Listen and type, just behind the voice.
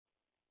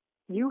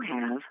You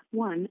have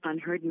one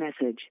unheard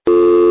message.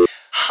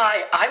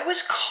 Hi, I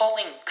was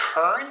calling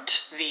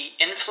Current, the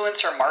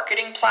influencer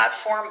marketing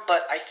platform,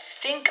 but I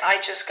think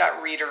I just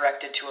got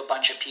redirected to a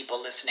bunch of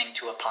people listening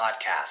to a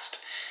podcast.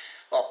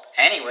 Well,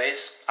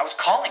 anyways, I was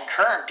calling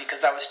Current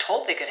because I was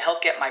told they could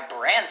help get my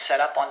brand set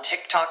up on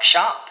TikTok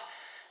Shop,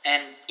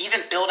 and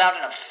even build out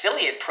an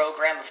affiliate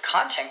program of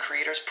content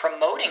creators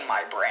promoting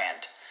my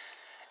brand,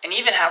 and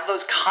even have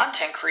those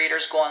content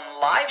creators go on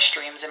live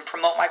streams and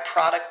promote my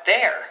product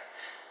there.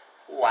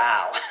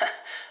 Wow,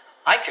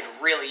 I could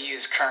really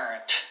use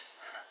Current.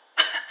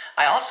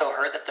 I also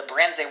heard that the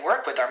brands they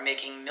work with are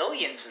making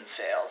millions in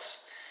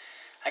sales.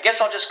 I guess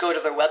I'll just go to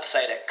their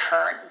website at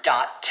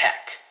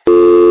current.tech.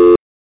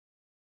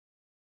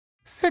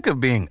 Sick of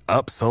being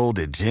upsold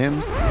at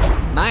gyms?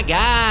 My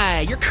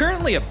guy, you're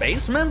currently a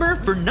base member?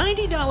 For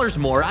 $90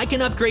 more, I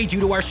can upgrade you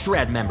to our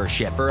Shred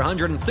membership. For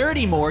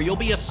 $130 more, you'll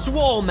be a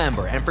Swole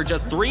member. And for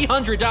just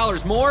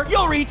 $300 more,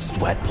 you'll reach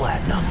Sweat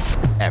Platinum.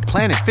 At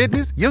Planet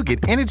Fitness, you'll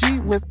get energy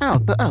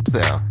without the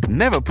upsell.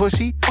 Never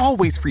pushy,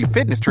 always free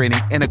fitness training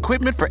and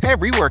equipment for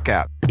every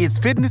workout. It's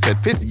fitness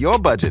that fits your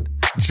budget.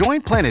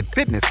 Join Planet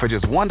Fitness for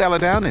just $1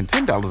 down and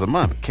 $10 a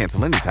month.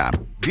 Cancel anytime.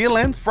 Deal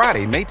ends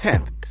Friday, May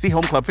 10th. See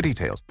Home Club for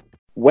details.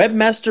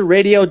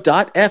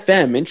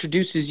 Webmasterradio.fm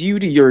introduces you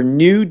to your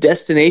new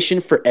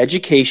destination for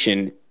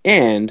education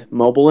and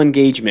mobile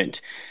engagement.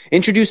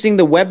 Introducing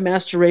the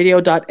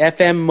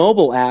Webmasterradio.fm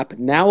mobile app,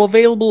 now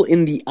available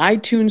in the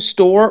iTunes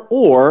Store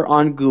or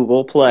on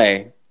Google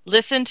Play.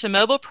 Listen to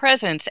Mobile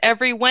Presence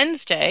every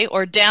Wednesday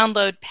or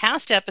download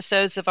past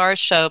episodes of our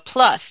show,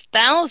 plus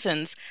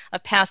thousands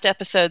of past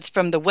episodes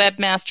from the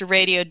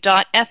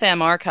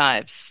Webmasterradio.fm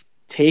archives.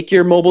 Take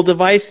your mobile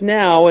device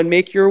now and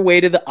make your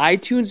way to the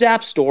iTunes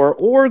App Store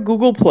or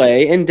Google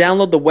Play and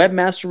download the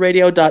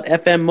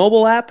Webmasterradio.fm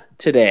mobile app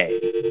today.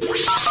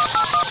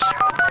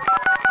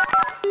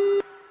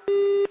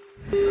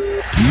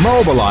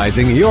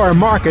 Mobilizing your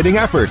marketing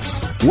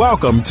efforts.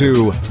 Welcome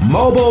to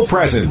Mobile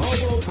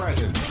Presence.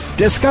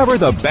 Discover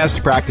the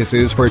best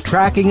practices for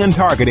tracking and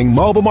targeting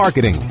mobile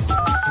marketing.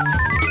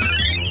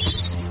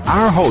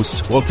 Our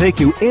hosts will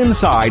take you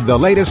inside the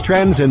latest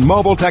trends in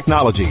mobile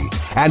technology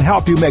and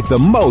help you make the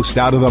most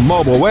out of the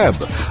mobile web.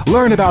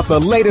 Learn about the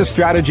latest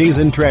strategies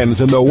and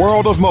trends in the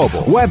world of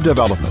mobile, web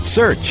development,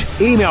 search,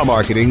 email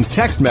marketing,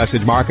 text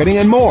message marketing,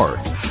 and more.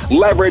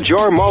 Leverage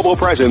your mobile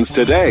presence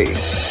today.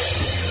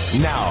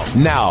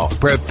 Now,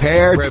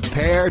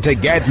 prepare to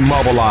get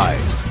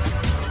mobilized.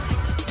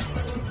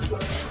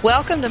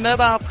 Welcome to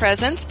Mobile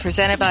Presence,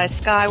 presented by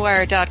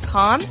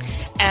Skywire.com.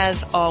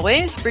 As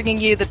always, bringing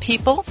you the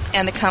people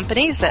and the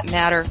companies that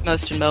matter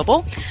most in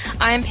mobile.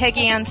 I am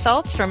Peggy Ann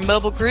Saltz from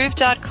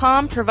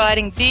MobileGroove.com,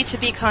 providing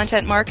B2B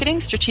content marketing,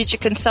 strategic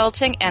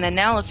consulting, and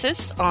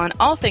analysis on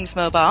all things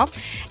mobile.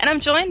 And I'm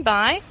joined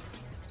by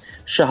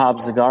Shahab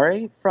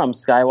Zagari from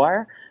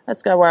Skywire. At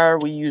Skywire,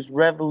 we use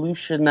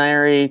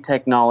revolutionary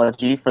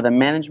technology for the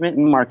management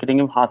and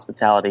marketing of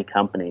hospitality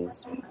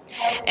companies.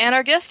 And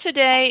our guest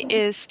today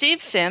is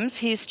Steve Sims.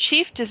 He's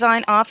Chief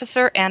Design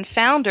Officer and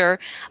founder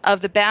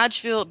of the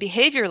Badgeville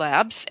Behavior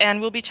Labs,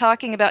 and we'll be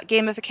talking about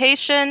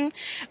gamification,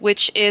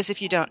 which is,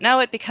 if you don't know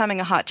it, becoming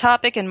a hot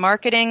topic in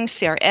marketing,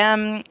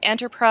 CRM,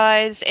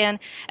 enterprise, and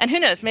who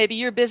knows, maybe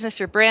your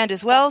business or brand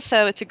as well.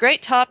 So it's a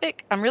great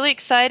topic. I'm really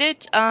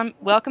excited.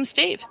 Welcome,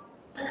 Steve.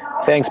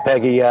 Thanks,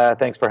 Peggy.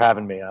 Thanks for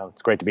having me.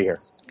 It's great to be here.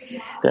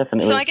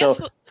 Definitely. So I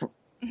guess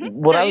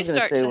what I was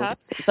going to say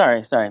was,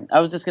 sorry. I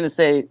was just going to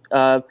say,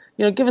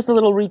 give us a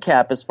little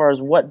recap as far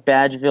as what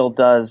Badgeville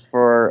does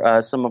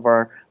for some of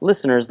our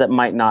listeners that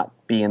might not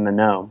be in the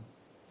know.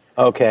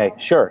 Okay,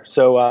 sure.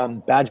 So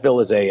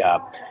Badgeville is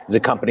a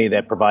company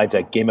that provides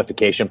a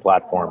gamification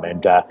platform,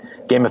 and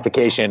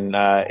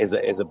gamification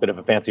is a bit of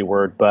a fancy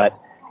word, but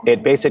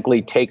it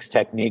basically takes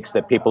techniques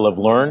that people have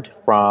learned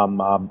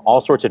from all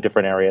sorts of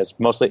different areas,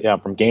 mostly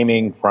from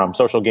gaming, from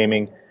social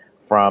gaming,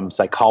 from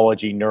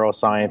psychology,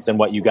 neuroscience, and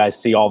what you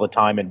guys see all the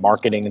time in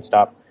marketing and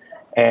stuff,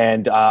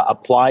 and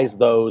applies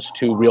those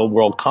to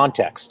real-world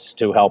contexts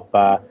to help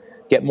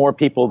get more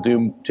people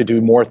to do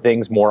more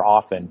things more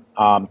often.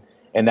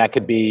 And that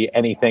could be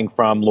anything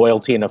from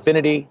loyalty and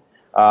affinity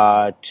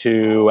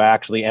to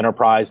actually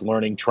enterprise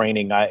learning,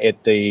 training.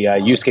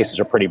 The use cases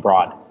are pretty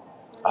broad.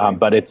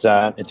 But it's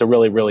a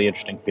really, really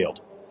interesting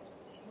field.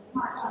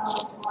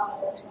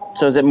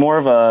 So is it more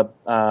of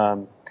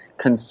a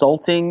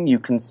consulting? You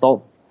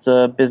consult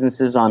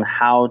businesses on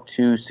how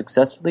to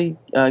successfully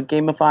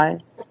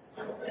gamify?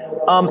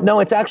 No,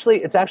 it's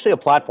actually a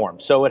platform.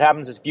 So what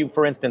happens is, if you,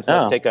 for instance,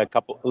 let's take a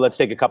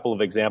couple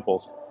of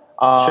examples.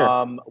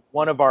 Sure.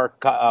 One of our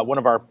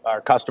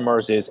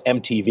customers is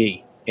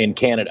MTV in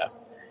Canada,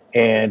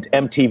 and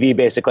MTV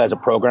basically has a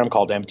program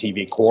called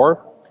MTV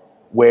Core,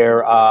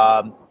 where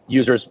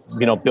users,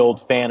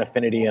 build fan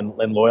affinity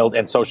and loyalty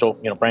and social,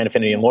 brand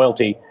affinity and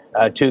loyalty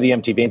to the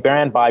MTV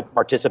brand by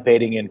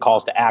participating in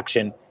calls to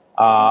action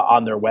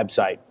on their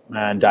website.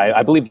 And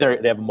I believe they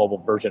have a mobile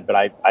version, but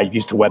I've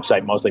used the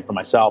website mostly for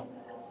myself.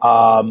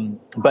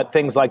 But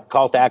things like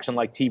calls to action,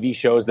 like TV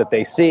shows that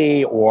they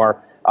see,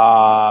 or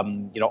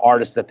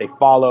artists that they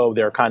follow.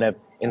 They're kind of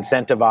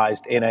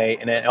incentivized in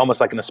a almost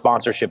like in a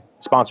sponsored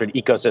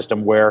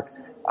ecosystem where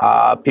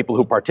people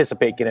who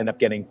participate can end up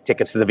getting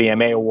tickets to the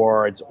VMA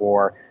Awards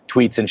or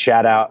tweets and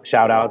shout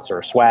outs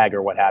or swag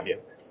or what have you,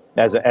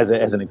 as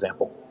an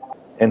example.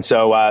 And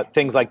so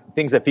things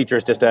that feature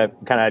is just to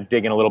kind of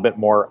dig in a little bit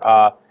more.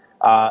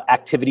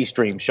 Activity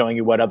streams showing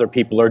you what other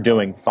people are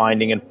doing,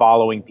 finding and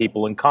following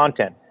people in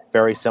content,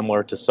 very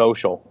similar to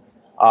social.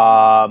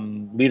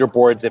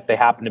 Leaderboards if they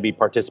happen to be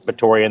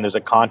participatory and there's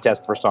a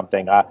contest for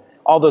something.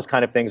 All those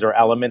kind of things are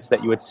elements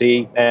that you would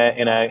see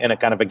in a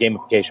kind of a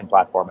gamification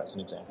platform, as an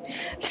example.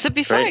 So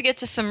before I get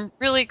to some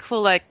really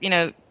cool,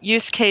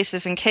 use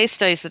cases and case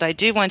studies that I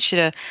do want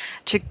you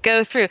to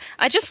go through,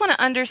 I just want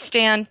to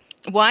understand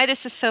why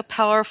this is so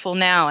powerful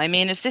now. I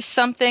mean, is this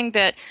something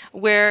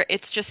where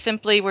it's just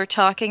simply we're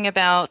talking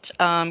about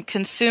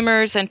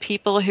consumers and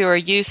people who are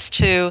used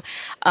to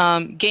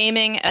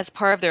gaming as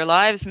part of their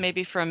lives,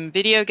 maybe from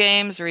video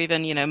games or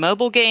even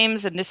mobile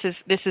games, and this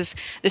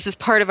is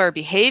part of our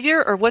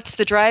behavior, or what's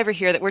the driver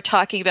here that we're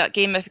talking about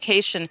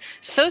gamification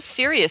so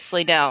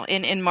seriously now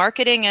in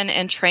marketing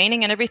and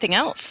training and everything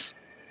else?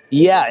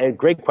 Yeah,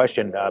 great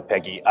question,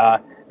 Peggy.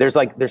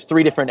 There's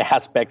three different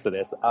aspects of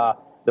this.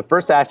 The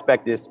first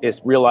aspect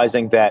is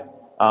realizing that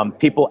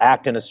people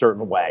act in a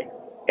certain way,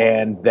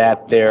 and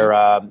that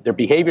their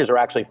behaviors are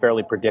actually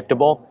fairly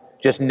predictable,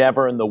 just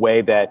never in the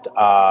way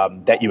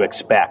that you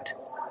expect.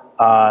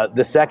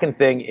 The second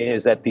thing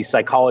is that the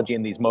psychology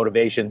and these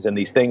motivations and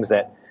these things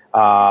that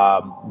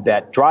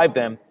drive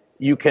them,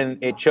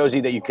 it shows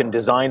you that you can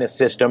design a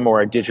system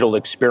or a digital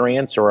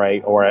experience or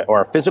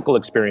a physical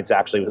experience,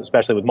 actually,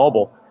 especially with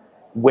mobile,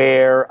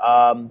 where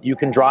you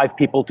can drive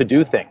people to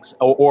do things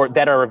or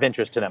that are of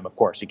interest to them. Of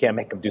course, you can't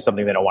make them do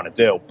something they don't want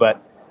to do.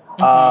 But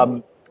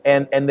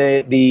and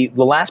the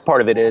last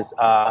part of it is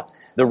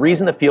the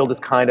reason the field has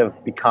kind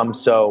of become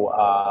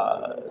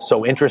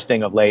so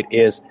interesting of late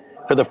is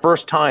for the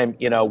first time,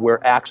 we're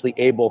actually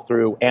able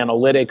through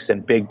analytics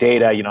and big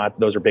data,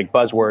 those are big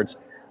buzzwords,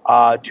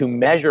 to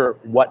measure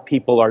what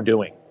people are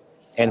doing.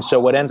 And so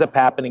what ends up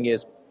happening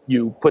is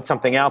you put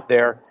something out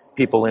there,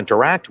 people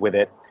interact with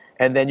it,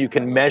 and then you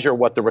can measure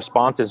what the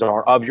responses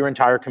are of your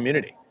entire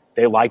community.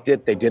 They liked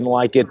it, they didn't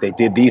like it, they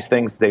did these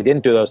things, they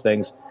didn't do those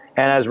things.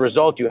 And as a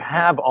result, you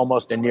have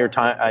almost a near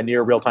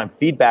real-time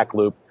feedback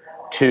loop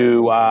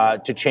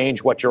to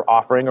change what you're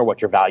offering or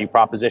what your value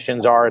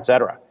propositions are, et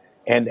cetera.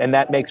 And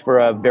that makes for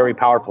a very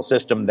powerful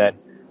system that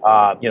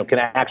can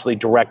actually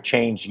direct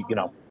change.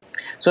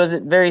 So is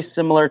it very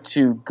similar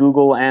to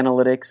Google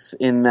Analytics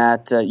in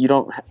that you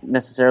don't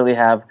necessarily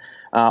have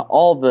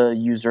all the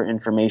user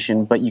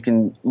information, but you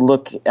can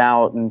look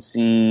out and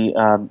see,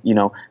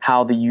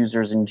 how the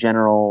users in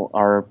general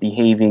are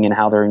behaving and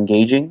how they're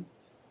engaging?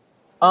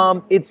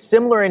 It's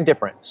similar and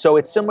different. So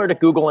it's similar to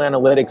Google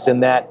Analytics in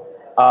that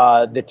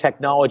the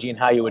technology and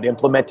how you would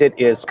implement it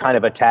is kind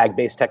of a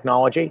tag-based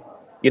technology.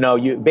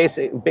 You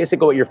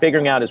basically what you're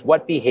figuring out is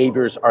what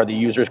behaviors are the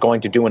users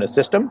going to do in a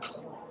system,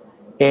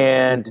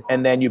 and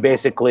then you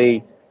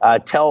basically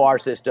tell our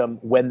system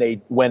when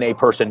a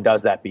person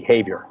does that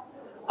behavior.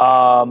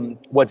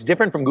 What's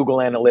different from Google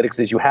Analytics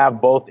is you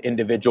have both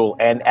individual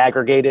and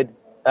aggregated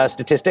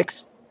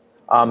statistics.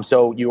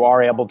 So you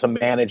are able to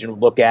manage and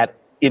look at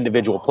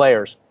individual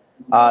players.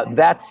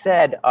 That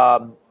said,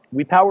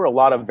 we power a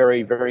lot of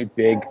very, very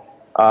big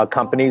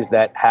companies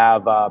that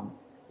have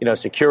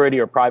security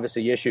or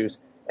privacy issues.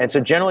 And so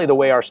generally the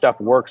way our stuff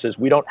works is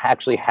we don't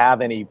actually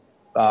have any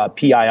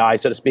PII,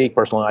 so to speak,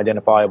 personally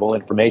identifiable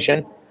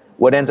information.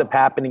 What ends up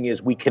happening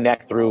is we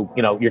connect through,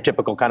 your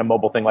typical kind of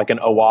mobile thing like an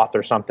OAuth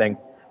or something,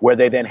 where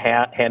they then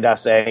hand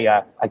us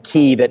a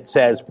key that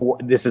says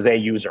this is a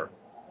user.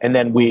 And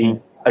then we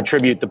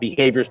attribute the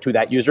behaviors to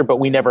that user, but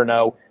we never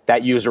know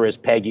that user is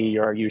Peggy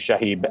or you,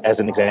 Shahib, as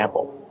an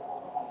example.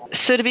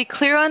 So to be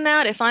clear on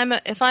that, if I'm a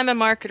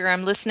marketer,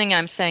 I'm listening,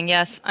 I'm saying,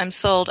 yes, I'm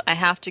sold, I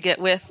have to get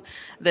with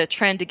the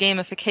trend to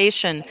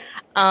gamification.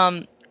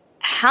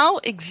 How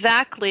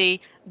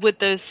exactly would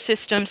those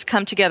systems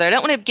come together? I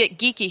don't want to get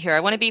geeky here. I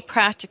want to be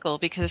practical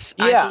because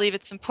I believe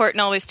it's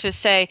important always to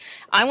say,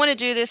 I want to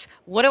do this.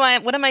 What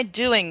am I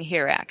doing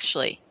here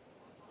actually?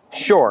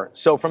 Sure.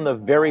 So from the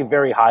very,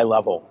 very high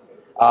level,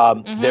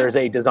 there's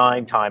a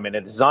design time. And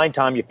at design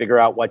time, you figure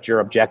out what your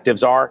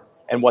objectives are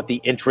and what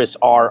the interests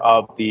are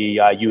of the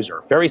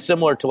user. Very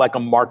similar to like a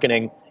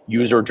marketing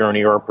user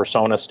journey or a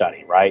persona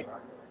study, right?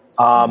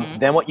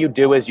 Then what you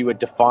do is you would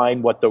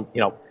define what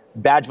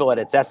Badgeville at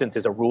its essence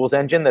is a rules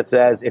engine that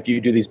says if you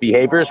do these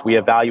behaviors, we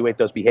evaluate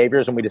those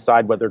behaviors and we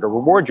decide whether to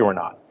reward you or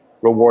not.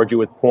 Reward you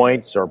with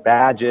points or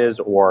badges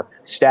or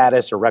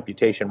status or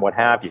reputation, what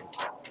have you.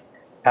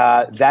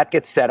 That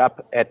gets set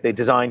up at the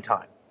design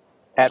time.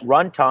 At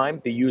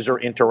runtime, the user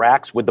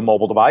interacts with the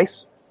mobile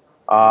device,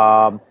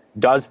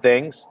 does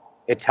things.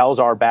 It tells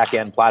our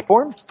back-end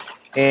platform,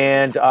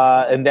 and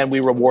then we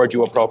reward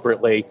you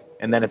appropriately.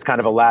 And then it's kind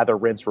of a lather,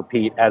 rinse,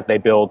 repeat as they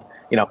build,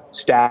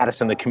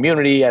 status in the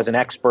community as an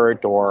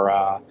expert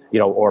or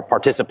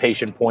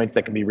participation points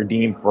that can be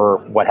redeemed for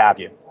what have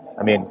you.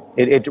 I mean,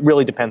 it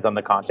really depends on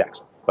the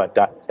context, but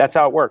that's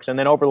how it works. And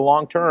then over the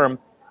long term,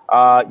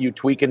 you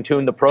tweak and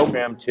tune the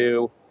program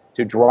to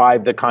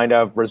drive the kind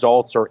of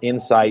results or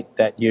insight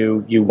that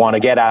you want to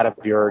get out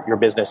of your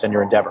business and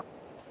your endeavor.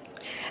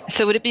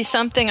 So would it be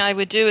something I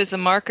would do as a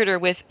marketer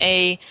with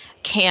a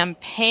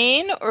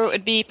campaign, or it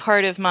would be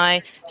part of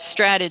my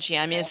strategy?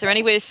 I mean, is there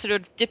any way to sort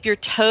of dip your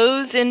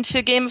toes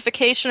into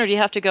gamification, or do you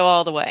have to go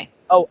all the way?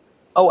 Oh,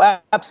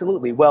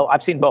 absolutely. Well,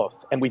 I've seen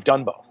both, and we've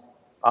done both.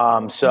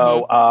 I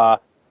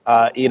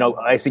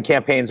see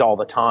campaigns all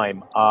the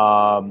time.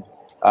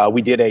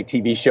 We did a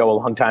TV show a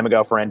long time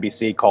ago for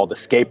NBC called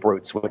Escape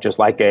Routes, which is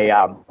like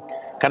a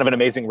kind of an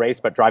amazing race,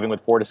 but driving with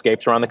Ford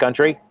Escapes around the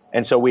country.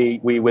 And so we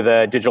with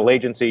a digital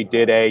agency,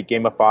 did a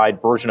gamified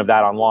version of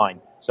that online.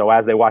 So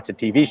as they watch a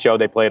TV show,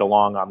 they played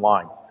along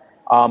online.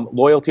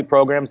 Loyalty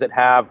programs that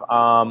have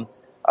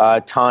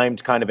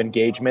timed kind of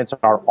engagements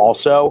are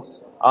also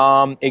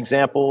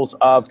examples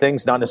of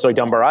things not necessarily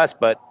done by us,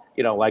 but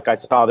like I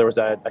saw there was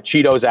a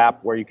Cheetos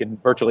app where you can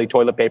virtually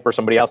toilet paper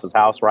somebody else's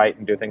house, right,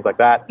 and do things like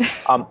that.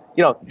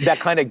 That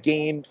kind of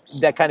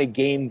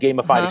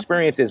gamified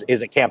experience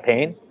is a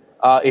campaign.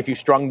 If you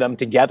strung them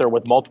together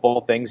with multiple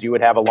things, you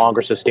would have a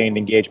longer sustained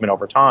engagement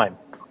over time.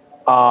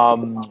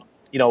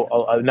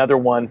 Another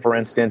one, for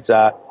instance,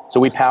 so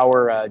we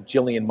power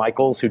Jillian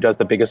Michaels, who does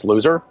The Biggest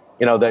Loser.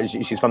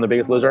 She's from The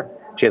Biggest Loser.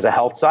 She has a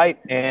health site,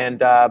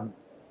 and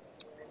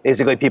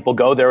basically people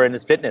go there and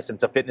it's fitness.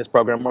 It's a fitness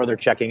program where they're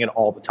checking in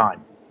all the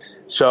time.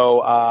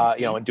 So,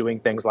 and doing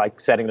things like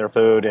setting their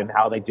food and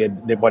how they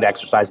did, what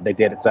exercise they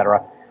did, et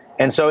cetera.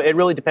 And so it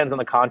really depends on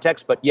the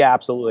context. But yeah,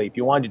 absolutely. If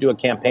you wanted to do a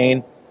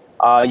campaign,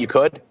 you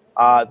could.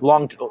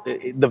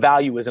 The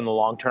value is in the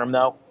long term,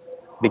 though,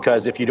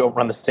 because if you don't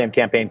run the same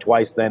campaign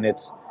twice, then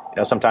it's,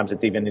 sometimes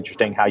it's even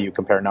interesting how you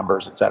compare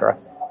numbers, et cetera.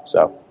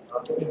 So.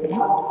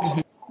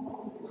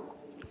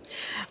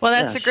 Well,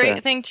 that's a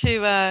great thing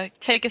to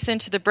take us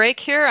into the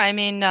break here. I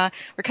mean,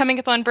 we're coming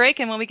up on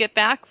break, and when we get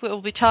back, we'll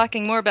be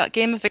talking more about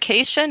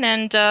gamification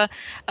and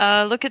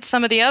look at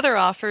some of the other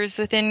offers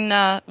within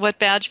what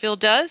Badgeville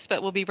does.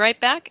 But we'll be right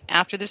back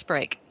after this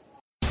break.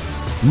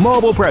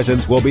 Mobile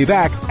Presence will be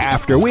back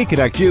after we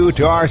connect you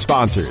to our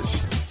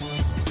sponsors.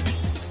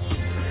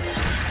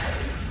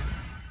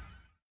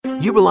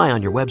 You rely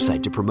on your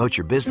website to promote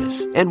your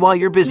business. And while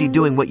you're busy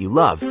doing what you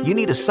love, you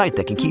need a site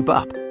that can keep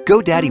up.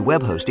 GoDaddy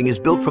Web Hosting is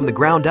built from the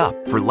ground up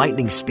for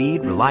lightning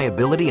speed,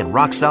 reliability, and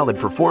rock-solid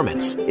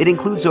performance. It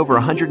includes over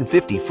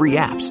 150 free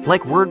apps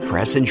like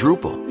WordPress and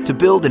Drupal to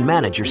build and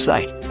manage your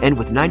site. And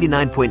with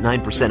 99.9%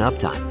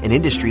 uptime and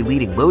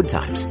industry-leading load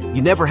times,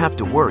 you never have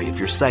to worry if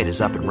your site is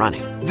up and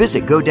running.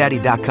 Visit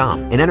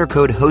GoDaddy.com and enter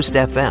code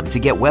HOSTFM to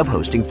get web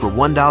hosting for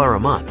 $1 a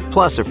month,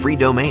 plus a free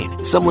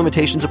domain. Some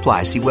limitations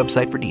apply. See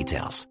website for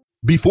details.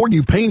 Before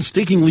you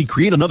painstakingly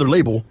create another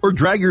label or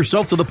drag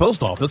yourself to the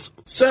post office,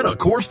 set a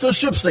course to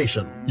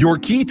ShipStation, your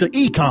key to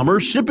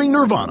e-commerce shipping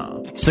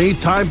nirvana. Save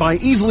time by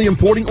easily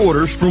importing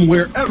orders from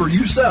wherever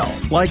you sell,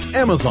 like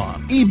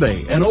Amazon,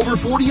 eBay, and over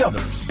 40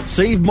 others.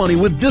 Save money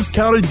with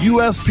discounted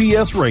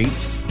USPS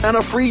rates and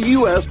a free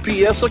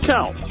USPS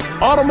account.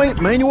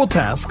 Automate manual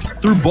tasks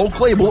through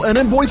bulk label and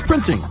invoice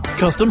printing,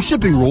 custom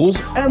shipping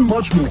rules, and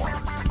much more.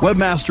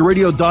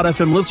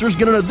 WebmasterRadio.fm listeners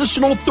get an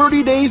additional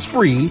 30 days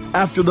free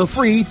after the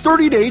free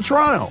 30-day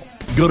trial.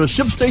 Go to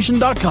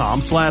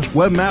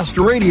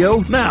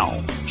ShipStation.com/WebmasterRadio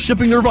now.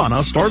 Shipping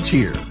Nirvana starts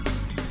here.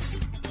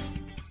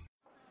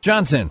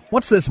 Johnson,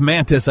 what's this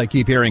Mantis I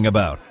keep hearing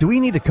about? Do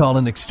we need to call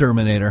an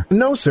exterminator?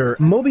 No, sir.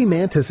 Moby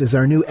Mantis is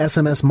our new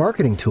SMS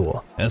marketing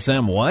tool.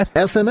 SM what?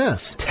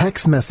 SMS,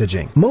 text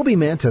messaging. Moby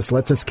Mantis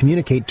lets us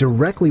communicate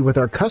directly with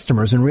our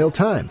customers in real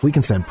time. We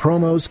can send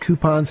promos,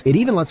 coupons. It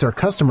even lets our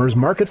customers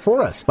market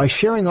for us by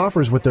sharing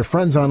offers with their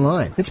friends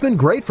online. It's been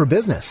great for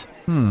business.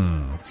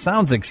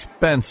 Sounds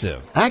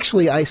expensive.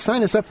 Actually, I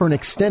signed us up for an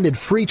extended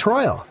free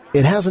trial.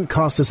 It hasn't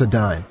cost us a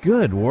dime.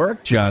 Good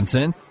work,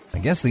 Johnson. I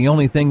guess the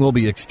only thing we'll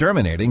be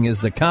exterminating is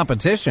the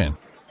competition.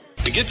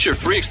 To get your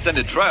free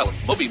extended trial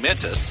of Moby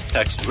Mantis,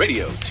 text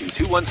radio to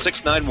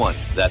 21691.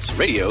 That's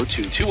radio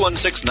to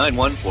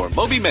 21691 for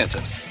Moby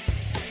Mantis.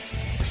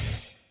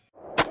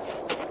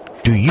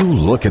 Do you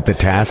look at the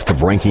task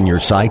of ranking your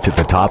site at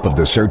the top of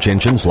the search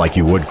engines like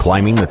you would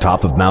climbing the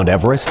top of Mount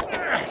Everest?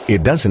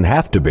 It doesn't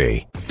have to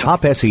be.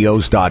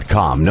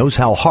 TopSEOs.com knows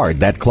how hard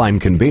that climb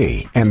can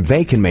be, and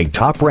they can make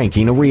top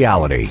ranking a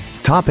reality.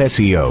 Top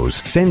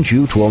SEOs sends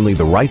you to only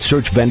the right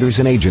search vendors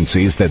and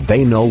agencies that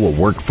they know will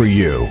work for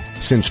you.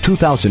 Since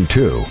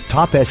 2002,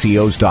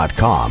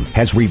 TopSEOs.com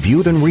has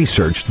reviewed and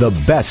researched the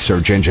best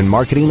search engine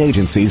marketing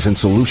agencies and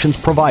solutions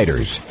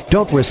providers.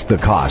 Don't risk the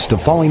cost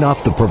of falling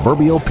off the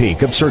proverbial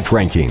peak of search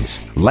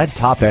rankings. Let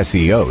Top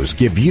SEOs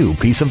give you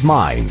peace of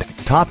mind.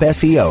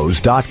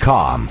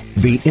 TopSEOs.com,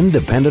 the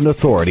independent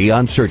authority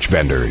on search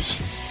vendors.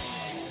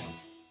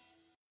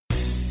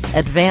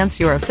 Advance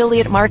your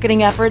affiliate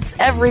marketing efforts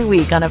every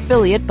week on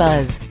Affiliate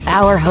Buzz.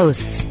 Our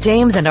hosts,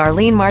 James and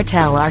Arlene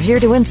Martell, are here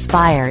to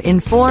inspire,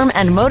 inform,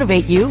 and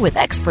motivate you with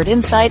expert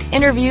insight,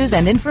 interviews,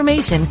 and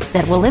information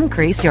that will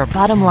increase your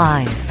bottom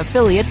line.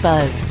 Affiliate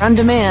Buzz, on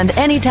demand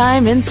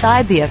anytime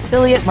inside the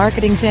Affiliate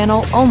Marketing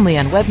Channel, only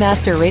on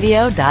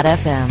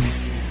webmasterradio.fm.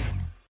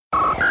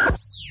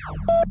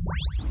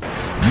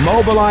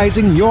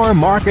 Mobilizing your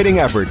marketing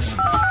efforts.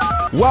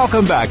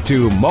 Welcome back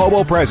to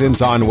Mobile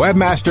Presence on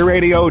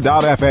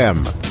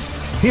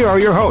webmasterradio.fm. Here are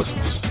your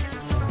hosts.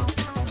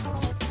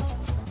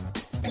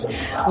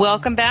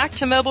 Welcome back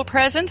to Mobile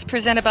Presence,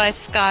 presented by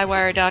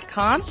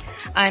Skywire.com.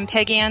 I'm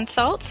Peggy Ann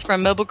Saltz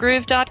from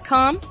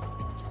MobileGroove.com.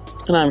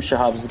 And I'm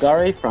Shahab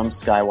Zagari from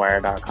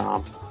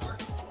Skywire.com.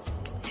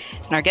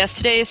 And our guest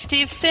today is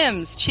Steve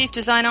Sims, Chief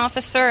Design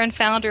Officer and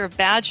founder of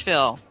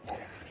Badgeville.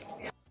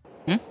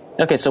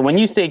 Okay, so when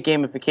you say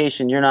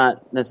gamification, you're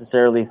not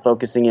necessarily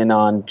focusing in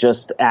on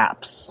just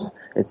apps.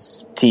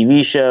 It's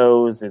TV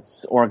shows,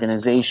 it's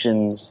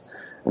organizations,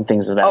 and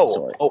things of that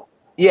sort.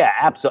 Yeah,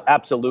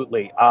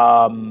 absolutely.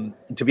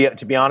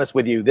 To be honest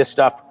with you, this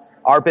stuff,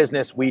 our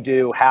business, we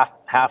do half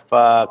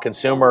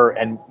consumer,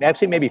 and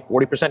actually maybe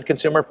 40%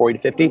 consumer, 40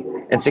 to 50,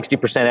 and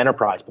 60%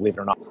 enterprise, believe it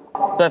or not.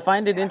 So I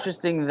find it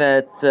interesting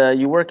that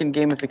you work in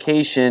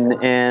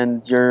gamification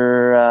and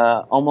you're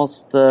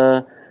almost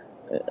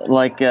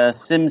like a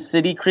Sim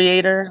City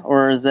creator,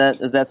 or is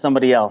that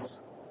somebody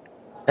else?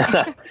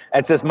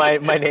 It's just my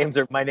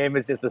name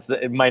is just the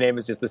same.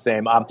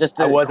 Just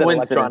a I was at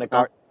coincidence, Electronic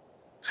Arts.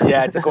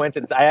 Yeah, it's a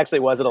coincidence. I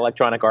actually was at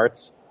Electronic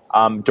Arts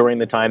during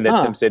the time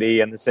that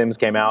SimCity and The Sims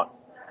came out.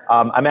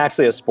 I'm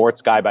actually a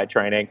sports guy by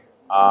training,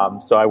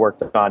 so I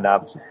worked on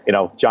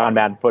John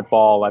Madden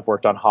football. I've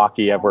worked on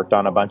hockey. I've worked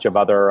on a bunch of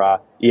other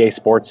EA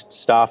Sports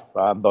stuff,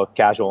 both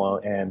casual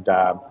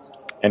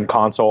and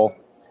console.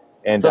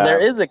 And so there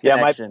is a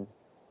connection.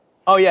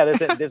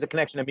 There's a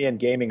connection to me and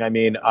gaming. I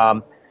mean,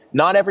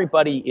 not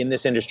everybody in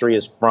this industry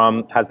has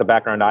the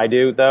background I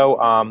do,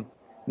 though.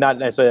 Not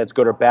necessarily that's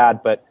good or bad,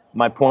 but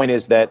my point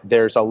is that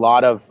there's a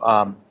lot of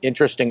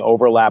interesting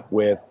overlap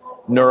with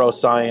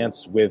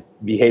neuroscience, with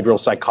behavioral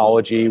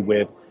psychology,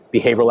 with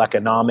behavioral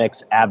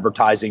economics,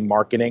 advertising,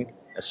 marketing,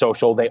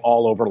 social. They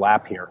all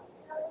overlap here.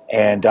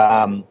 And,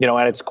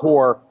 at its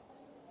core,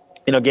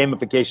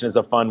 gamification is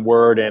a fun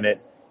word, and it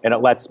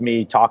lets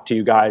me talk to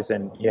you guys,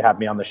 and you have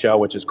me on the show,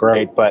 which is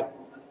great. But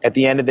at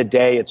the end of the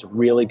day, it's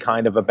really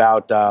kind of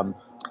about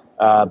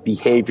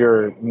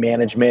behavior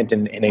management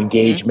and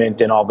engagement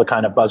and all the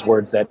kind of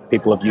buzzwords that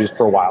people have used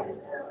for a while,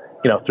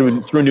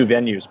 through new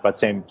venues, but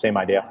same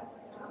idea.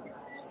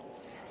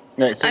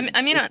 Right, so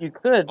if you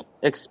could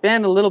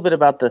expand a little bit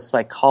about the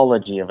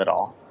psychology of it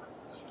all.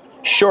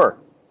 Sure.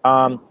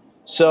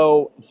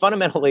 So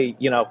fundamentally,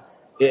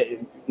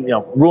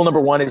 rule number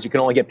one is you can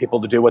only get people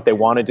to do what they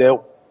want to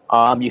do.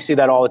 You see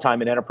that all the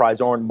time in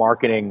enterprise or in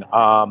marketing.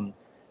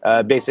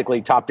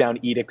 Basically, top-down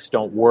edicts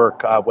don't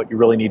work. What you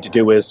really need to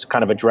do is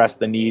kind of address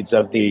the needs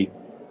of the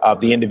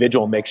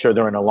individual and make sure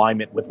they're in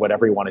alignment with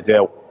whatever you want to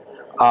do.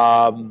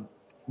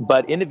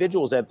 But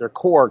individuals at their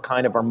core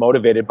kind of are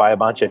motivated by a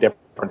bunch of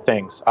different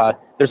things.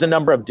 There's a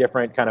number of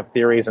different kind of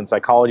theories and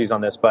psychologies on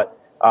this, but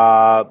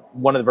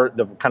one of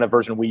the kind of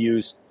version we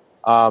use,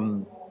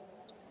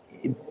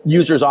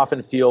 users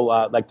often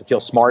like to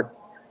feel smart.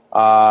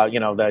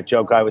 The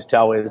joke I always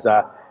tell is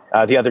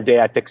the other day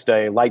I fixed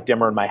a light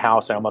dimmer in my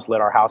house. I almost lit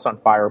our house on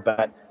fire,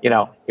 but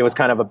it was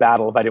kind of a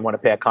battle. If I didn't want to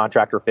pay a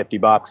contractor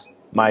 $50,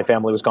 my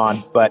family was gone.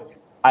 But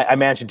I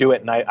managed to do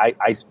it, and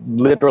I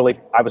literally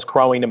was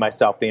crowing to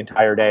myself the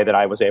entire day that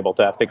I was able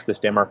to fix this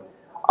dimmer,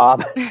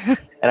 and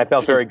I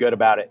felt very good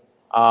about it.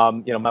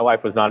 My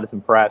wife was not as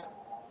impressed.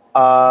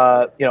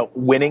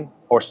 Winning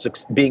or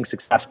being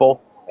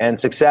successful, and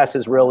success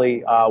is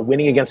really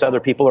winning against other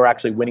people or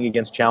actually winning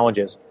against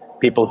challenges.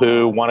 People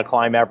who want to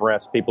climb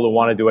Everest, people who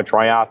want to do a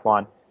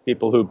triathlon,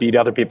 people who beat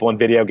other people in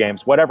video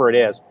games, whatever it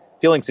is.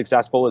 Feeling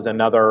successful is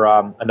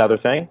another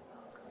thing.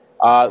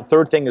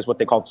 Third thing is what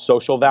they call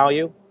social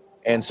value.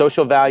 And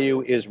social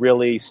value is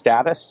really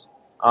status,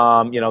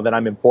 that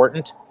I'm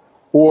important.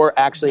 Or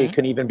actually it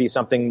can even be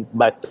something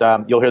that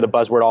you'll hear the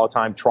buzzword all the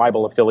time,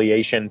 tribal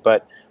affiliation.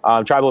 But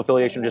tribal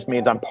affiliation just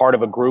means I'm part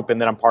of a group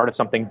and then I'm part of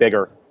something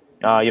bigger.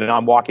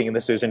 I'm walking in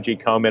the Susan G.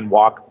 Komen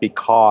walk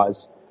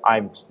because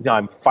I'm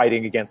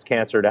fighting against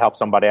cancer to help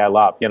somebody I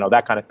love,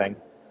 that kind of thing.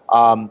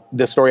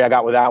 The story I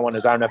got with that one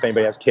is, I don't know if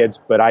anybody has kids,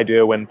 but I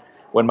do. When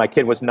my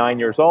kid was 9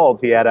 years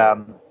old,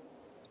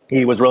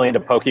 he was really into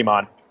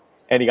Pokemon,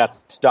 and he got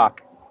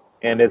stuck.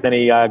 And as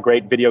any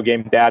great video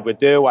game dad would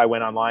do, I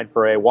went online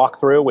for a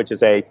walkthrough, which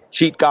is a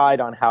cheat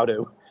guide on how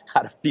to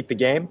beat the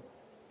game.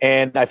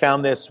 And I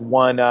found this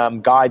one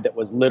guide that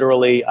was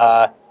literally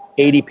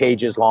 80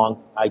 pages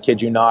long. I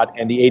kid you not.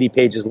 And the 80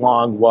 pages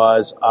long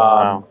was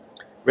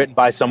written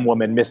by some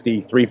woman, Misty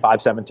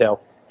 3572.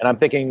 And I'm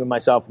thinking to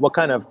myself, what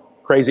kind of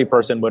crazy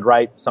person would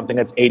write something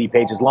that's 80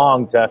 pages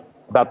long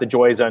about the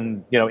joys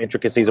and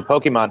intricacies of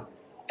Pokemon?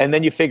 And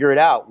then you figure it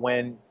out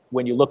when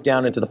you look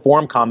down into the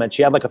forum comments.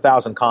 She had like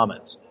 1,000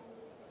 comments.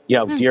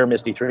 Dear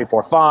Misty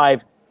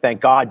 345,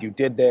 thank God you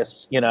did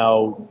this.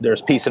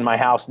 There's peace in my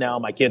house now.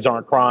 My kids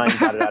aren't crying.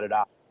 Da, da, da,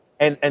 da.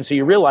 And so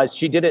you realize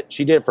she did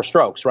it for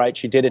Strokes, right?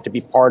 She did it to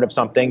be part of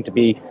something, to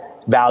be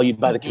valued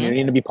by the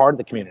community, and to be part of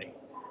the community.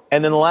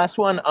 And then the last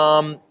one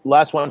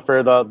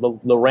for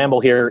the ramble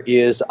here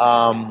is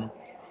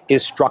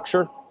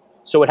structure.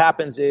 So what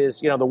happens is,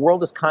 the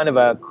world is kind of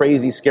a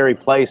crazy, scary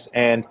place,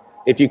 and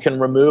if you can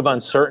remove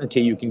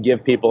uncertainty, you can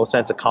give people a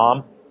sense of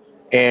calm,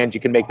 and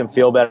you can make them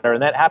feel better.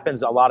 And that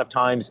happens a lot of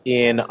times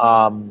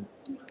on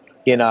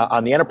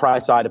the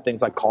enterprise side of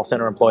things like call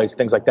center employees,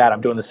 things like that.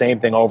 I'm doing the same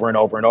thing over and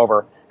over and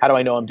over. How do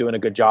I know I'm doing a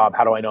good job?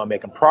 How do I know I'm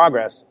making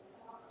progress?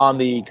 On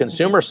the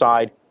consumer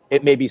side,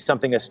 it may be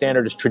something as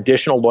standard as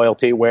traditional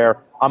loyalty, where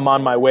I'm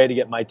on my way to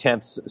get my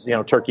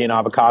 10th, turkey and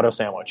avocado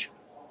sandwich.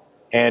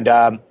 And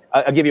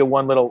I'll give you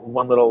one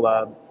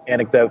little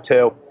anecdote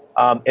too.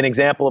 An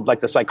example of like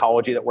the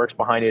psychology that works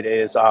behind it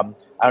is, I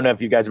don't know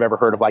if you guys have ever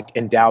heard of like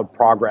endowed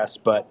progress,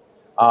 but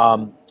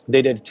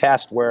they did a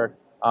test where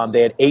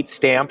they had 8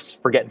 stamps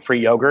for getting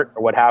free yogurt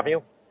or what have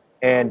you.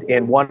 And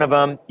in one of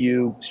them,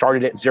 you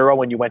started at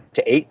 0 and you went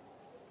to 8.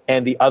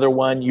 And the other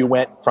one, you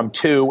went from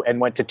 2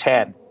 and went to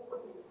 10.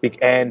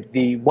 And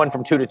the one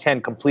from 2 to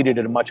 10 completed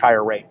at a much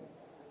higher rate.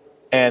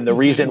 And the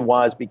reason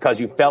was because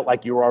you felt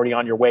like you were already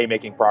on your way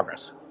making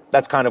progress.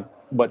 That's kind of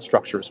what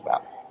structure is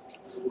about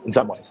in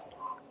some ways.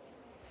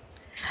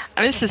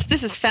 I mean,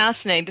 this is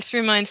fascinating. This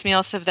reminds me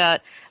also of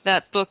that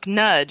book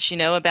Nudge,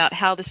 about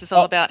how this is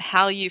all about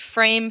how you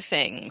frame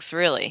things,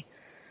 really.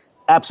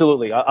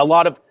 Absolutely. A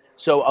lot of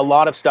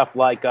stuff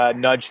like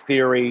nudge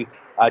theory,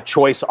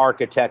 choice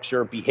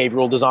architecture,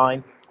 behavioral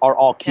design are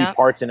all key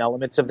parts and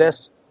elements of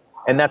this.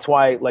 And that's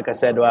why, like I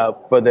said,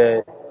 for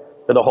the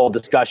whole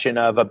discussion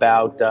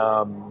about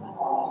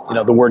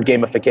the word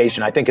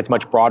gamification, I think it's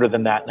much broader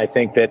than that. And I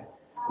think that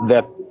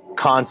the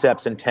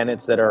concepts and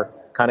tenets that are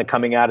kind of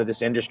coming out of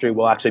this industry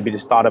will actually be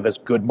just thought of as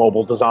good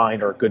mobile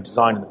design or good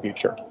design in the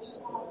future.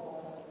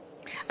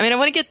 I mean, I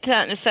want to get to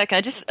that in a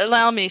second. Just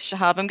allow me,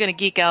 Shahab. I'm going to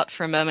geek out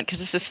for a moment because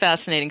this is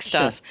fascinating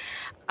stuff.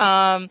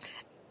 Sure.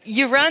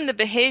 You run the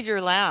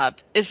Behavior Lab.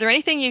 Is there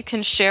anything you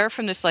can share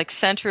from this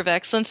center of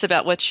excellence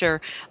about what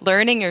you're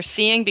learning or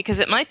seeing? Because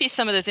it might be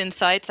some of those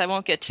insights. I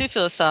won't get too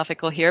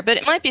philosophical here, but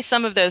it might be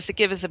some of those that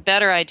give us a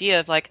better idea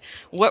of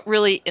what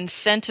really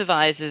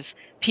incentivizes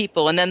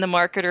people. And then the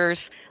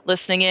marketers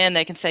listening in,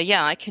 they can say,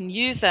 yeah, I can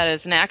use that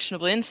as an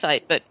actionable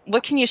insight. But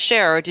what can you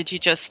share, or did you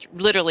just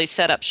literally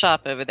set up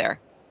shop over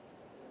there?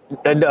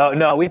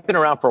 No, we've been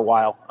around for a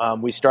while.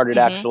 We started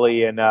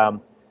actually in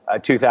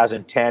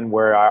 2010,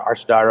 where our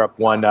startup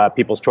won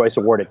People's Choice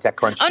Award at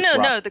TechCrunch.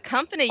 No, the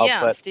company,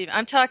 Steve.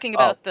 I'm talking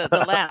about the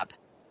lab.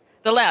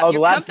 The lab.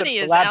 Your company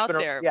is out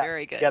there. Yeah,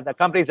 very good. Yeah, the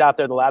company's out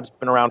there. The lab's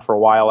been around for a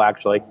while,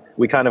 actually.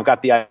 We kind of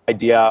got the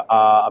idea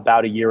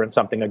about a year and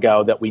something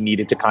ago that we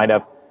needed to kind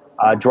of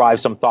drive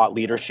some thought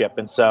leadership.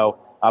 And so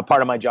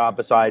part of my job,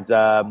 besides the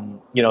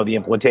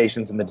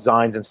implementations and the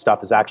designs and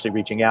stuff, is actually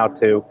reaching out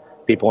to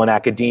people in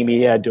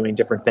academia, doing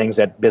different things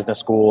at business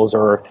schools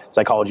or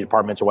psychology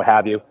departments or what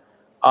have you.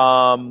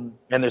 And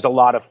there's a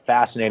lot of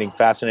fascinating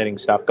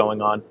stuff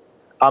going on.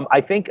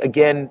 I think,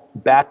 again,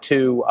 back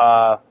to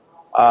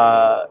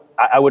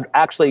I would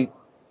actually,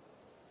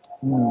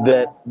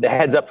 the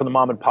heads up for the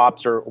mom and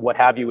pops or what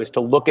have you is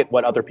to look at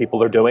what other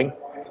people are doing,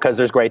 because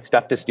there's great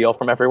stuff to steal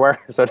from everywhere,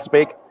 so to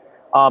speak.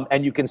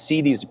 And you can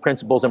see these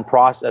principles and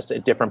process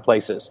at different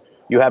places.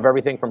 You have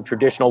everything from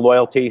traditional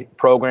loyalty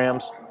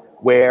programs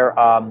where,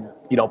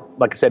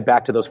 like I said,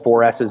 back to those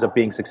 4 S's of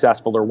being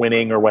successful or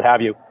winning or what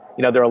have you.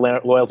 There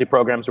are loyalty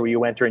programs where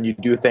you enter and you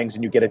do things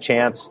and you get a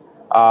chance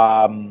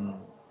to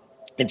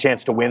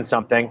win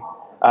something,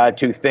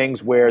 to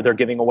things where they're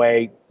giving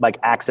away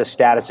access,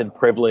 status, and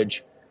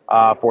privilege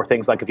for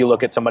things like, if you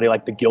look at somebody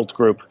like the Guilt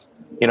Group,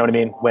 you know what I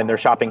mean? When they're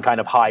shopping kind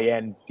of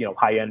high-end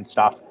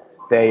stuff,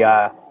 they,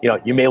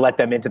 you may let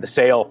them into the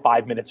sale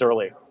 5 minutes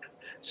early.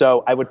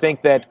 So I would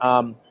think that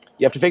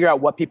you have to figure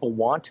out what people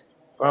want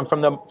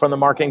from the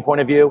marketing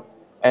point of view,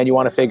 and you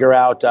want to figure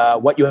out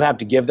what you have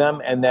to give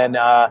them, and then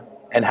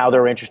and how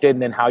they're interested,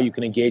 and then how you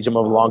can engage them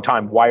over a long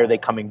time. Why are they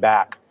coming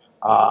back,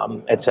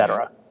 et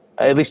cetera?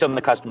 At least on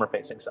the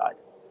customer-facing side.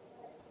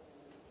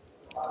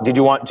 Did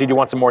you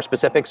want some more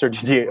specifics, or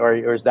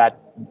or is that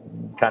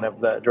kind of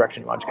the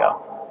direction you want to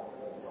go?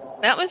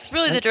 That was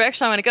really the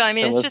direction I want to go. I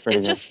mean,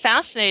 it's just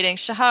fascinating.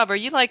 Shahab, are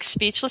you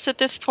speechless at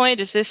this point?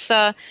 Is this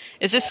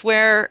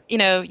where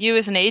you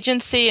as an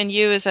agency and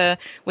you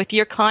with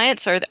your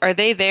clients, are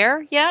they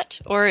there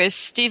yet, or is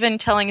Stephen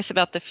telling us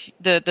about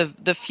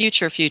the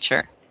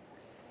future?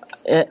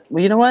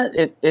 Well, you know what?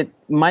 It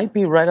might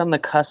be right on the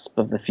cusp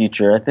of the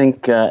future. I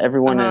think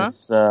everyone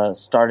is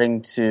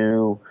starting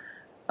to,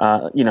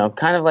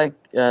 kind of like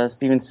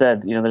Stephen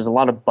said, there's a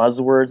lot of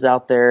buzzwords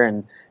out there,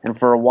 and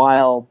for a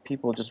while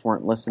people just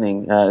weren't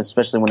listening,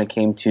 especially when it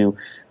came to,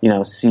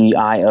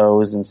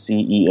 CIOs and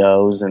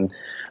CEOs, and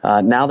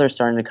now they're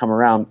starting to come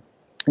around.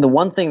 The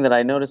one thing that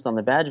I noticed on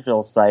the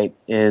Badgeville site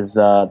is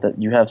that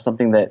you have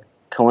something that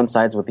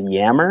coincides with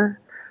Yammer.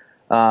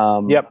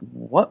 Yep.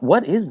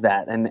 What is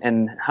that,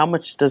 and how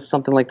much does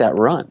something like that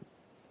run?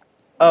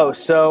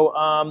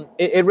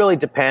 It really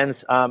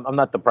depends. I'm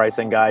not the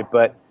pricing guy,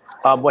 but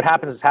what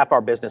happens is half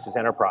our business is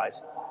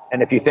enterprise.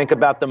 And if you think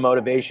about the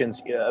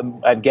motivations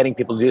of getting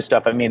people to do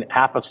stuff, I mean,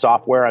 half of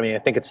software, I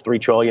think it's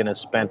 $3 trillion is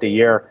spent a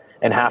year,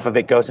 and half of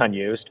it goes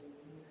unused.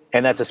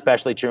 And that's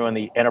especially true on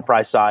the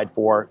enterprise side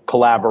for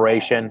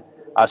collaboration,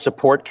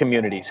 support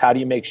communities. How do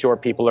you make sure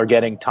people are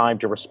getting time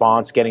to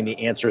response, getting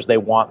the answers they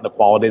want, and the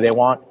quality they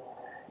want?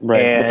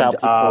 Right, and, without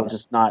people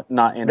just not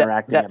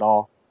interacting at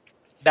all.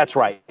 That's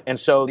right. And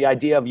so the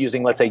idea of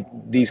using, let's say,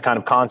 these kind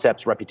of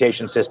concepts,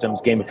 reputation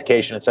systems,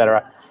 gamification, et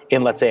cetera,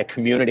 in, let's say, a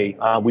community,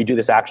 we do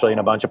this actually in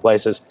a bunch of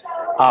places,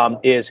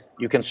 is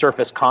you can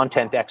surface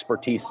content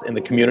expertise in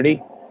the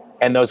community,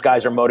 and those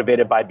guys are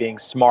motivated by being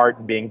smart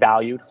and being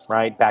valued,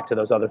 right? Back to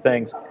those other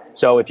things.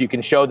 So if you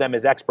can show them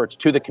as experts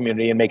to the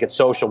community and make it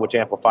social, which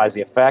amplifies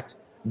the effect,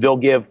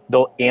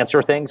 they'll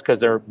answer things because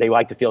they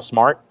like to feel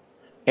smart,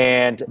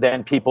 and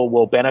then people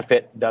will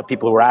benefit. The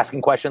people who are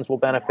asking questions will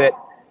benefit,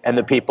 and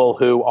the people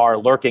who are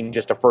lurking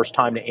just a first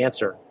time to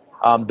answer.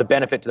 The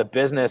benefit to the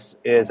business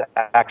is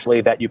actually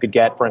that you could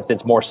get, for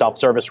instance, more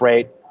self-service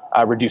rate,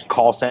 reduced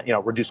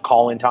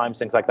call-in times,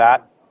 things like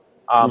that.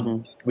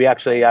 We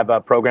actually have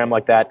a program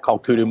like that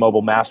called Kudu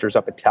Mobile Masters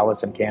up at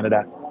TELUS in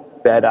Canada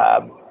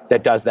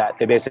that does that.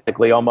 They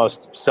basically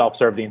almost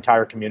self-serve the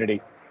entire community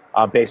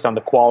based on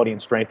the quality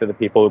and strength of the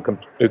people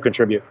who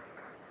contribute.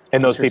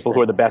 And those people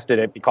who are the best at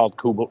it,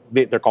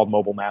 they're called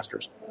Mobile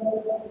Masters.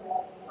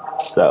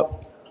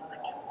 So.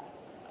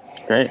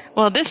 Great.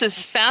 Well, this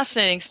is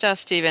fascinating stuff,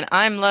 Stephen.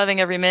 I'm loving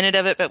every minute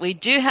of it, but we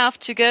do have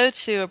to go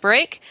to a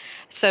break,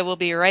 so we'll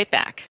be right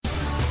back.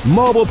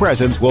 Mobile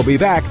Presence will be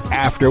back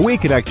after we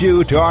connect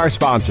you to our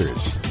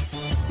sponsors.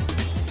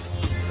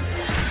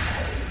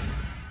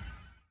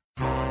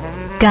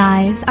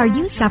 Guys, are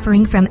you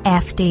suffering from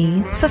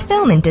FD,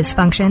 fulfillment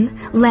dysfunction?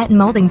 Let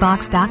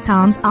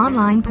MoldingBox.com's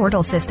online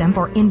portal system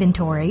for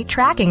inventory,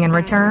 tracking, and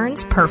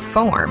returns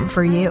perform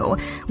for you.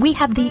 We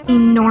have the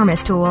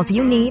enormous tools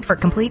you need for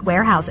complete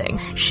warehousing,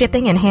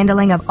 shipping, and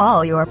handling of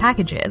all your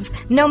packages,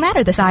 no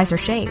matter the size or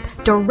shape,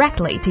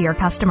 directly to your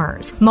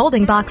customers.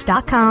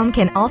 MoldingBox.com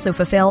can also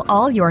fulfill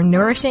all your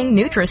nourishing,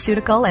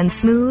 nutraceutical, and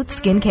smooth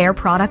skincare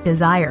product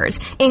desires,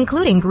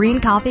 including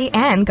green coffee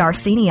and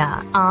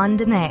Garcinia on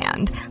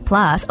demand.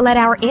 Plus, let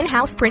our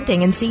in-house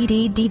printing and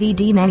CD,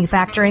 DVD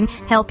manufacturing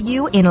help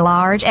you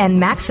enlarge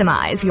and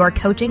maximize your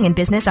coaching and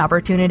business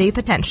opportunity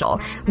potential.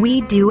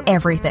 We do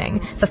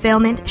everything: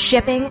 fulfillment,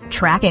 shipping,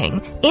 tracking,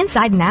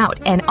 inside and out,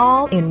 and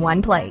all in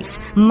one place.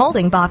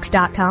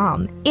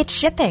 MoldingBox.com. It's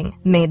shipping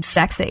made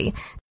sexy.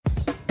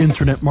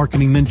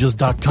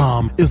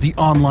 InternetMarketingNinjas.com is the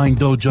online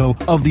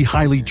dojo of the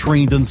highly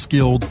trained and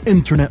skilled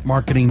Internet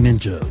Marketing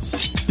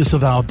Ninjas.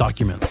 Disavow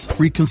documents,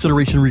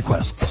 reconsideration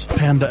requests,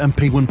 Panda and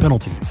Penguin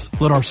penalties.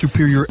 Let our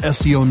superior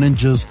SEO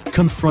ninjas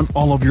confront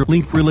all of your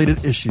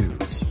link-related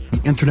issues.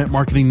 The Internet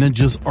Marketing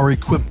Ninjas are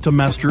equipped to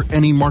master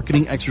any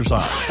marketing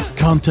exercise,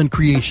 content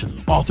creation,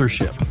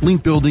 authorship,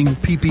 link building,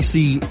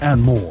 PPC,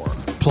 and more.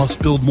 Plus,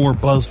 build more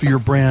buzz for your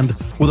brand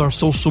with our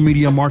social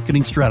media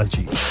marketing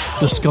strategy.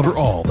 Discover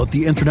all that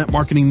the Internet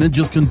Marketing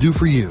Ninjas can do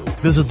for you.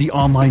 Visit the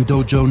online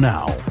dojo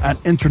now at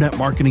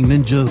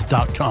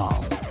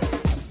InternetMarketingNinjas.com.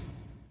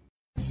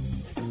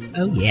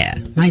 Oh yeah,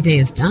 my day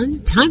is done.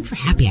 Time for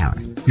happy hour.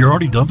 You're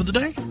already done for the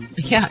day?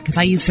 Yeah, because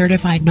I use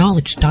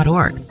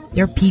CertifiedKnowledge.org.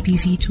 Their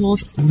PPC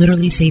tools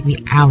literally save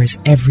me hours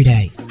every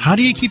day. How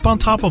do you keep on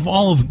top of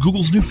all of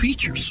Google's new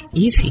features?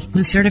 Easy.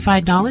 With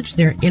Certified Knowledge,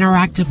 their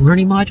interactive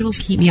learning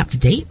modules keep me up to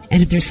date.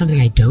 And if there's something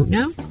I don't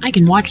know, I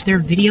can watch their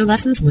video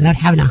lessons without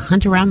having to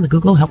hunt around the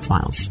Google Help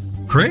files.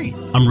 Great.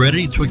 I'm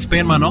ready to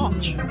expand my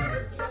knowledge.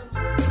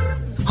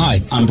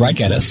 Hi, I'm Brad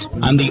Geddes.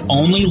 I'm the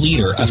only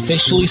leader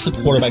officially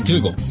supported by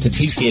Google to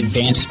teach the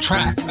advanced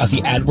track of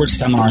the AdWords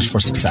Seminars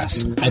for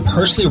Success. I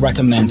personally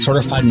recommend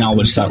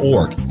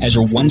CertifiedKnowledge.org as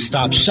your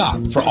one-stop shop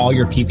for all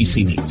your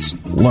PPC needs.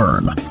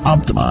 Learn,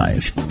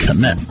 optimize,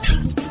 connect.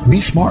 Be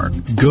smart.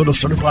 Go to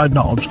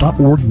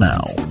CertifiedKnowledge.org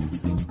now.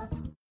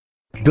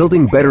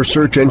 Building better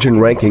search engine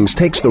rankings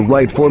takes the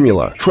right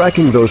formula.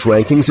 Tracking those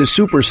rankings is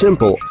super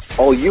simple.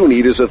 All you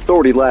need is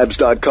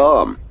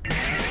AuthorityLabs.com.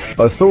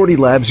 Authority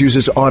Labs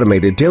uses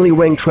automated daily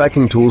rank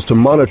tracking tools to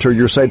monitor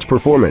your site's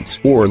performance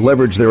or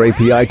leverage their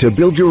API to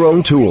build your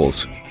own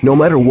tools. No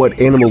matter what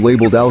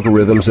animal-labeled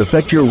algorithms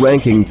affect your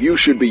ranking, you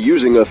should be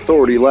using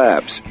Authority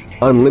Labs.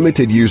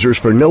 Unlimited users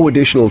for no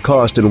additional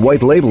cost and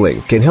white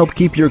labeling can help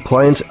keep your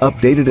clients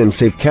updated and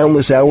save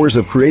countless hours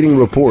of creating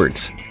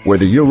reports.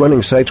 Whether you're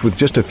running sites with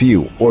just a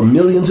few or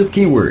millions of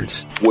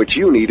keywords, what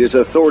you need is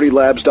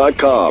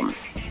AuthorityLabs.com.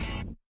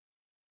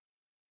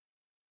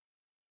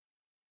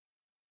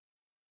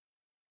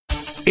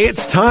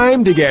 It's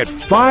time to get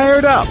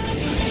fired up.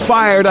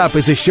 Fired Up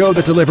is a show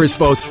that delivers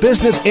both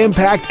business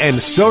impact and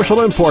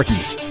social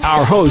importance.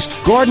 Our host,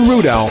 Gordon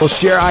Rudell, will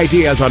share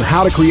ideas on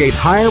how to create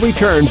higher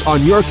returns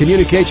on your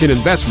communication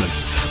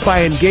investments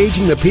by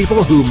engaging the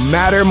people who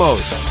matter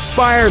most.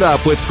 Fired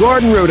Up with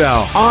Gordon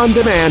Rudell, on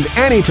demand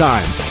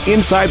anytime,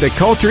 inside the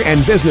Culture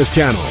and Business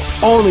Channel,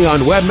 only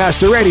on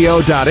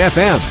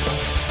WebmasterRadio.fm.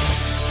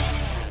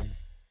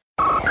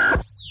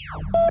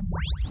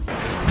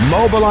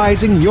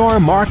 mobilizing your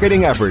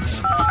marketing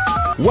efforts.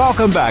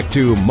 Welcome back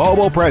to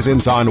Mobile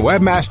Presence on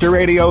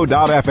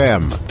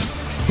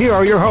WebmasterRadio.fm. Here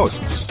are your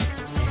hosts.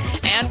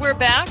 And we're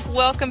back.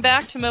 Welcome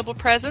back to Mobile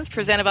Presence,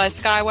 presented by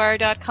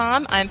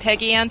Skywire.com. I'm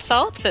Peggy Ann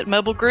Saltz at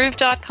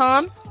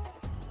MobileGroove.com.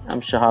 I'm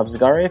Shahab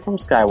Zagari from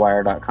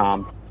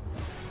Skywire.com.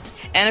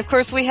 And, of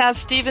course, we have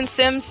Steven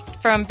Sims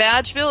from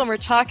Badgeville, and we're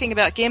talking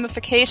about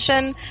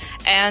gamification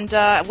and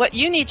what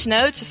you need to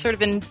know to sort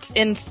of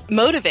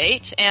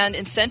motivate and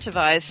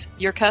incentivize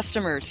your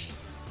customers.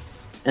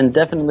 And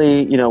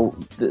definitely,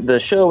 the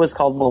show is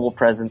called Mobile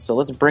Presence, so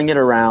let's bring it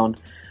around.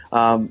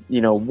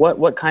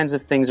 What kinds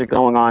of things are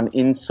going on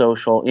in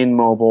social, in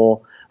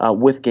mobile,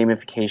 with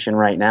gamification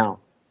right now?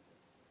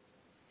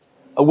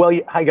 Well,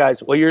 hi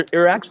guys. Well,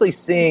 you're actually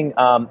seeing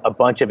a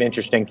bunch of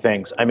interesting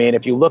things. I mean,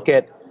 if you look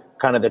at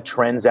kind of the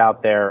trends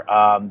out there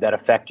that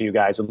affect you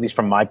guys, at least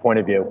from my point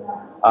of view,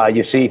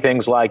 you see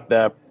things like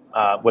the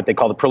what they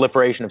call the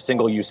proliferation of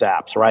single-use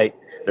apps, right?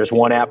 There's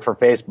one app for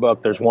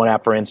Facebook, there's one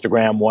app for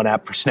Instagram, one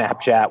app for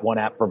Snapchat, one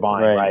app for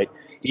Vine, right?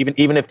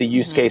 Even if the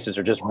use cases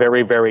are just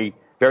very, very,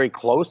 very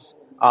close,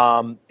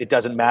 it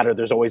doesn't matter.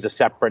 There's always a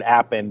separate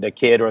app, and the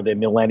kid or the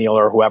millennial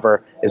or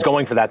whoever is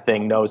going for that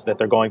thing knows that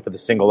they're going for the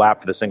single app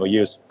for the single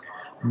use.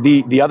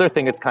 The other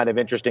thing that's kind of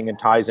interesting and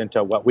ties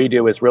into what we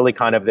do is really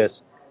kind of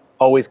this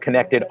always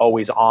connected,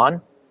 always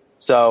on.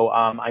 So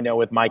I know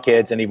with my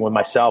kids and even with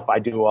myself, I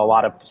do a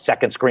lot of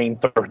second screen,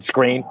 third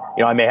screen.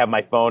 I may have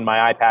my phone,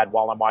 my iPad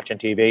while I'm watching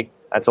TV.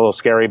 That's a little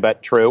scary,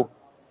 but true.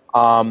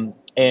 And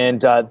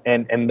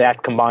that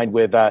combined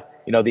with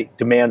the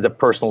demands of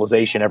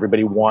personalization.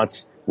 Everybody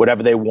wants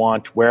whatever they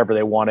want, wherever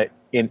they want it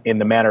in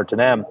the manner to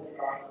them.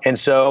 And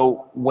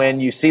so when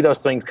you see those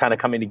things kind of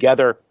coming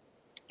together,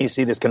 you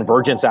see this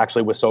convergence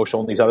actually with social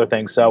and these other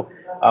things. So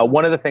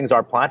one of the things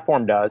our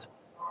platform does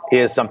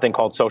is something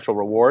called social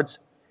rewards.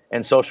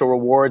 And social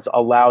rewards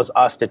allows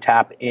us to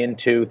tap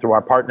into, through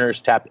our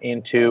partners, tap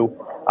into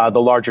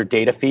the larger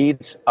data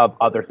feeds of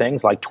other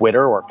things like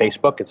Twitter or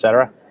Facebook, et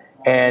cetera.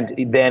 And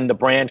then the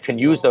brand can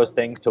use those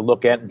things to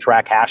look at and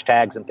track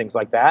hashtags and things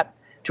like that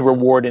to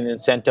reward and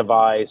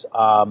incentivize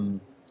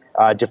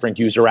different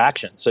user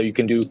actions. So you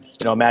can do,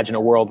 imagine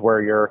a world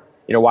where you're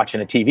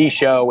watching a TV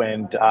show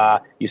and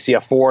you see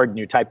a Ford and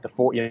you type the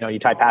Ford, you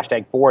type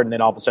hashtag Ford, and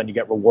then all of a sudden you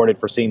get rewarded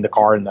for seeing the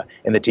car in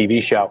the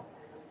TV show.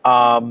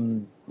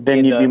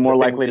 Then you'd be more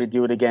likely to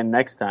do it again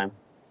next time.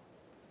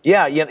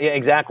 Yeah,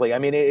 exactly. I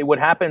mean, what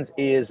happens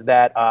is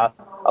that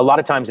a lot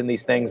of times in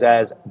these things,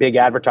 as big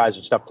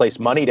advertisers stuff place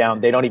money down,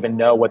 they don't even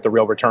know what the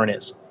real return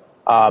is.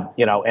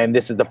 And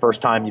this is the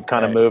first time you've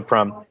kind of moved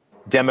from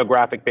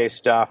demographic-based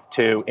stuff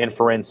to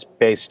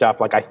inference-based stuff.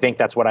 Like, I think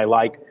that's what I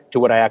like to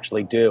what I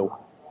actually do.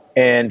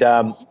 And,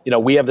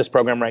 we have this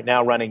program right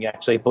now running,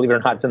 actually, believe it or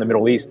not, it's in the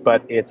Middle East,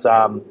 but it's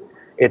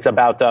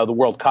about the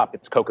World Cup.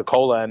 It's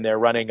Coca-Cola, and they're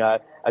running a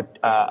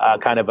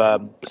kind of a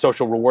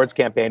social rewards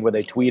campaign where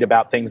they tweet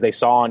about things they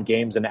saw on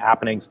games and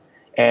happenings,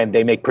 and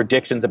they make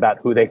predictions about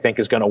who they think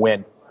is going to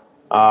win.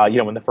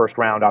 In the first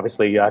round,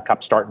 obviously,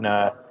 Cup's starting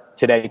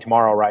today,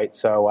 tomorrow, right?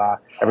 So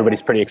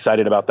everybody's pretty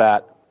excited about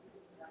that.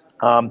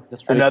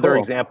 Another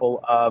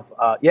example of,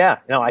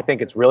 I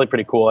think it's really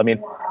pretty cool. I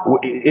mean,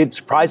 it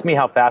surprised me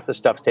how fast this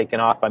stuff's taken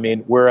off. I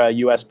mean, we're a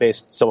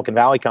U.S.-based Silicon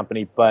Valley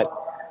company, but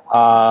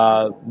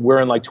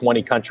we're in like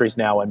 20 countries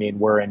now. I mean,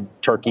 we're in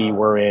Turkey,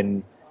 we're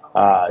in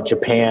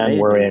Japan,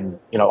 amazing. We're in,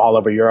 all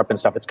over Europe and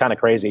stuff. It's kind of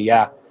crazy.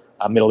 Yeah.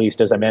 Middle East,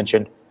 as I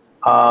mentioned.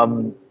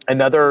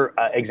 Another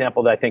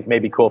example that I think may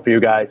be cool for you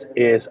guys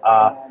is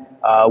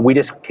we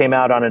just came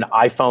out on an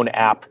iPhone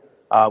app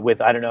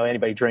with, I don't know,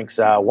 anybody drinks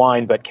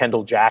wine, but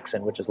Kendall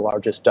Jackson, which is the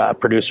largest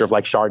producer of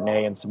like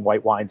Chardonnay and some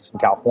white wines in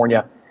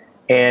California.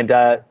 And,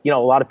 a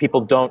lot of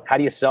people how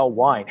do you sell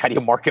wine? How do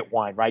you market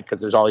wine, right? Because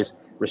there's all these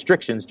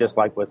restrictions, just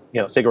like with,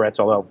 cigarettes,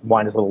 although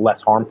wine is a little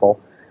less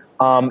harmful.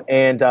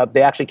 And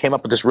they actually came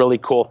up with this really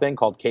cool thing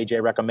called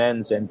KJ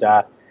Recommends. And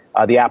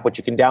the app, which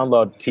you can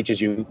download,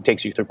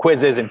 takes you through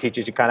quizzes and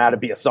teaches you kind of how to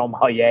be a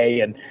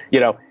sommelier and,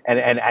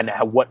 and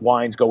how, what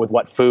wines go with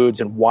what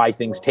foods and why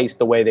things taste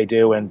the way they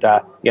do. And,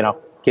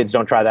 kids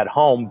don't try that at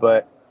home,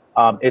 but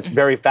it's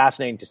very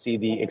fascinating to see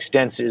the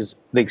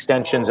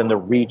extensions and the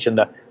reach and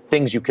the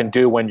things you can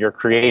do when you're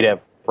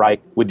creative,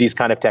 right, with these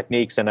kind of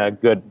techniques and a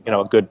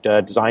good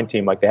design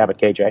team like they have at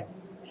KJ.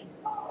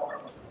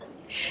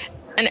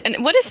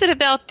 And what is it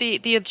about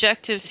the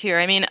objectives here?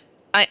 I mean,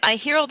 I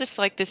hear all this,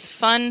 like this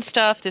fun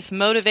stuff, this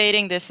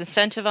motivating, this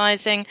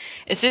incentivizing.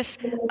 Is this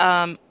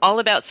all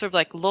about sort of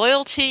like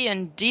loyalty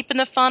and deep in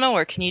the funnel,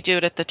 or can you do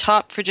it at the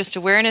top for just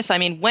awareness? I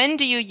mean, when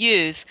do you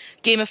use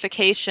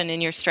gamification in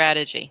your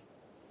strategy?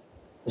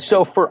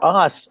 So for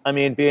us, I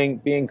mean,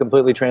 being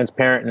completely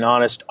transparent and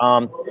honest,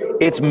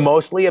 it's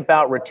mostly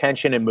about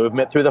retention and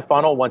movement through the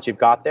funnel once you've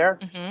got there.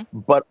 Mm-hmm.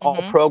 But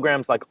all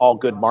programs, like all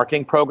good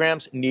marketing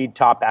programs, need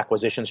top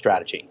acquisition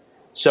strategy.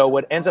 So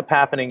what ends up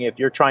happening if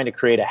you're trying to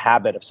create a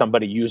habit of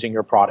somebody using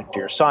your product or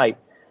your site,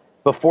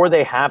 before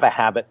they have a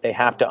habit, they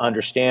have to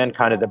understand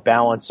kind of the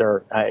balance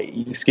or,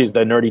 excuse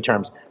the nerdy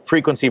terms,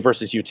 frequency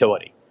versus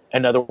utility.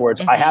 In other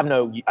words,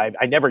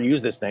 I never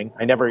use this thing.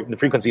 The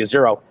frequency is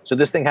 0. So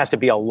this thing has to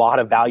be a lot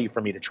of value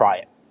for me to try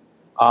it.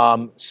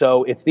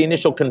 So it's the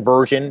initial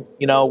conversion,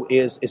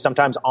 is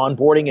sometimes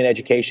onboarding and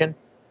education,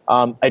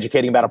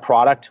 educating about a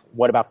product.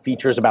 What about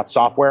features, about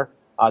software?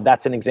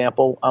 That's an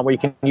example where you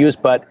can use,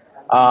 but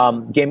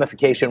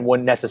gamification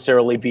wouldn't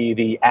necessarily be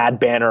the ad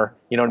banner,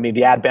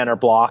 the ad banner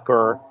block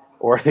or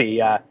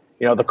the,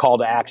 the call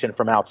to action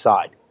from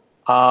outside.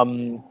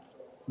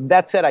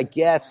 That said, I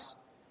guess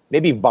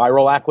maybe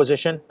viral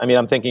acquisition. I mean,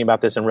 I'm thinking about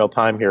this in real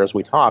time here as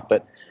we talk,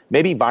 but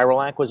maybe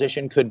viral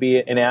acquisition could be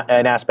an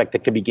aspect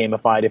that could be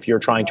gamified if you're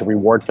trying to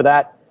reward for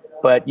that.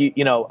 But,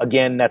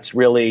 again, that's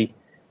really,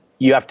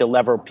 you have to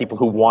lever people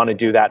who want to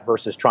do that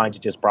versus trying to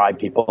just bribe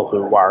people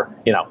who are,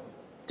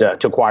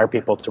 to acquire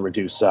people to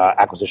reduce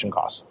acquisition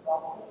costs.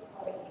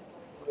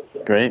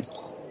 Great.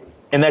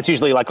 And that's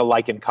usually like a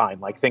like in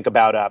kind. Like think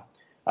about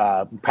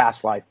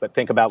past life, but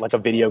think about like a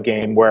video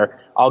game where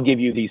I'll give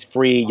you these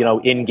free,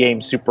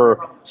 in-game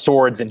super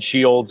swords and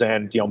shields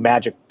and,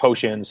 magic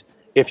potions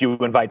if you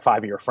invite 5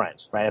 of your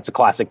friends, right? It's a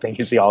classic thing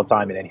you see all the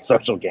time in any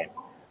social game.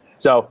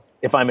 So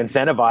if I'm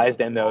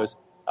incentivized and those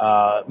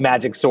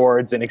magic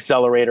swords and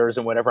accelerators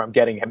and whatever I'm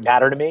getting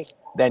matter to me,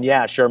 then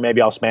yeah, sure,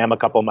 maybe I'll spam a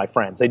couple of my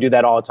friends. They do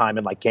that all the time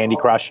in like Candy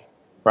Crush,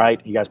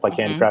 right? You guys play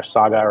Candy Crush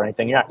Saga or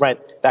anything? Yeah,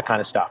 right. That kind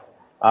of stuff.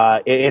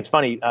 It's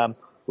funny.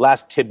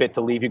 Last tidbit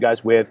to leave you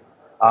guys with.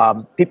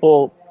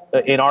 People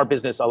in our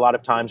business, a lot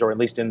of times, or at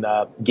least in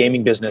the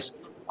gaming business,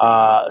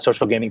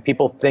 social gaming,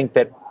 people think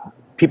that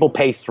people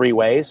pay 3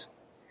 ways.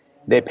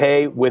 They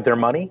pay with their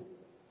money,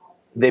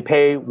 they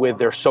pay with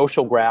their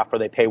social graph, or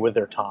they pay with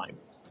their time.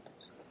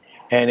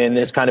 And in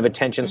this kind of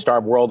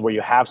attention-starved world where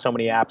you have so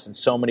many apps and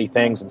so many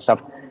things and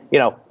stuff, you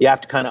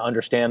have to kind of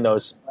understand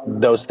those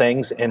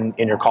things in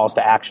your calls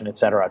to action, et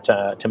cetera,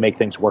 to make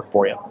things work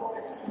for you.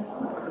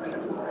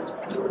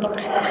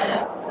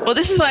 Well,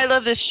 this is why I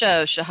love this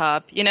show,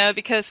 Shahab,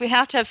 because we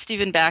have to have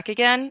Stephen back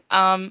again.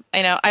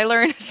 I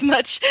learn as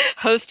much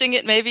hosting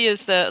it maybe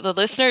as the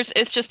listeners.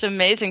 It's just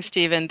amazing,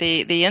 Stephen,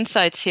 the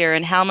insights here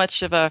and how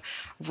much of a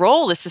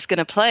role this is going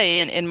to play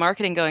in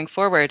marketing going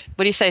forward.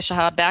 What do you say,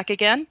 Shahab, back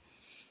again?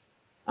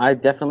 I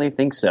definitely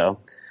think so.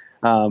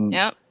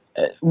 Yeah.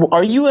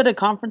 Are you at a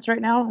conference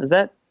right now? Is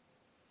that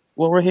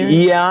what we're hearing?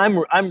 Yeah,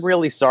 I'm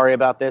really sorry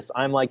about this.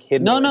 I'm like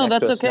hidden. No,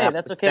 that's okay.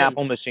 That's okay.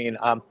 Snapple machine.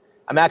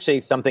 I'm actually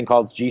at something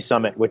called G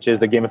Summit, which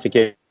is a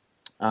gamification.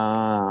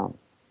 So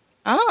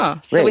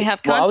we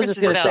have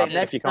conferences about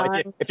this.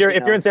 If you're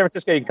in San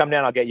Francisco, you can come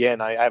down. I'll get you in.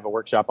 I have a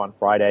workshop on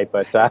Friday,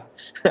 but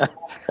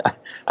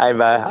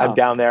I'm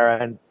down there,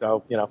 and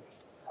so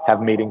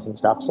have meetings and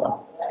stuff.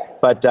 So,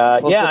 but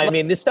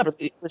this stuff.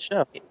 The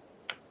show.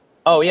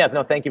 Oh yeah,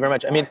 no, thank you very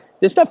much. I mean,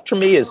 this stuff for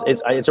me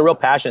it's a real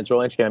passion. It's real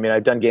interesting. I mean,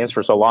 I've done games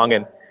for so long,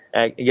 and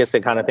I guess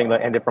the kind of thing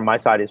that ended from my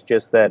side is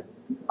just that.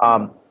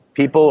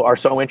 People are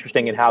so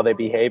interesting in how they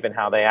behave and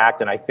how they act,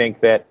 and I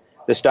think that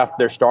the stuff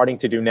they're starting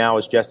to do now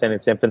is just in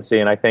its infancy,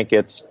 and I think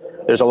there's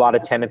a lot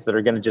of tenets that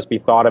are going to just be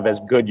thought of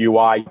as good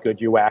UI,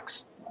 good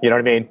UX. You know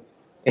what I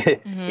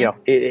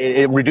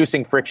mean?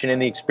 Reducing friction in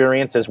the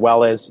experience, as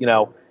well as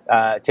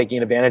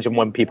taking advantage of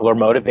when people are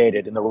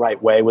motivated in the right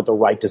way with the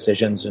right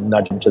decisions and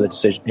nudging to the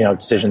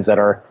decisions that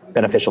are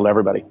beneficial to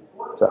everybody.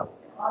 So.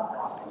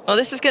 Well,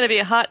 this is going to be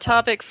a hot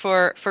topic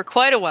for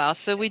quite a while,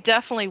 so we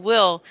definitely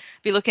will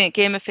be looking at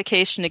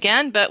gamification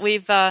again, but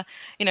we've run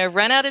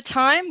out of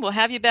time. We'll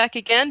have you back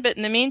again, but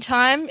in the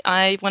meantime,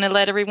 I want to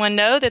let everyone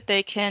know that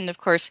they can, of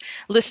course,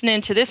 listen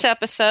into this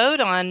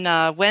episode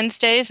on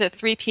Wednesdays at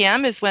 3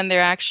 p.m. is when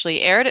they're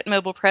actually aired at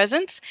Mobile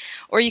Presence,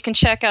 or you can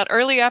check out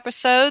earlier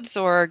episodes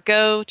or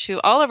go to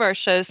all of our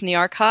shows in the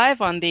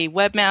archive on the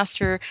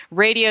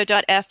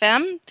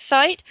webmasterradio.fm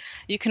site.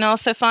 You can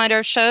also find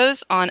our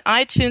shows on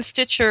iTunes,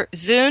 Stitcher,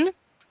 Zune,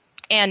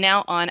 and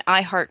now on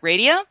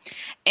iHeartRadio.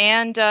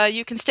 And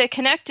you can stay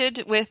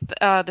connected with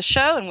the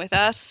show and with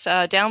us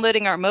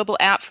downloading our mobile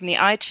app from the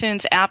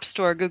iTunes App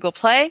Store, Google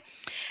Play.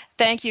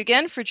 Thank you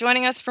again for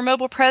joining us for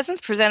Mobile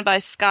Presence, presented by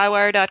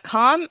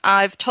Skywire.com.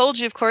 I've told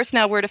you, of course,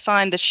 now where to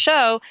find the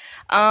show.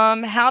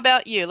 How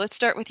about you? Let's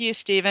start with you,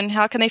 Stephen.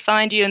 How can they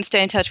find you and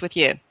stay in touch with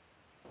you?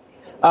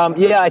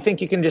 I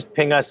think you can just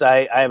ping us.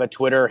 I have a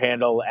Twitter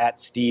handle at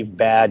Steve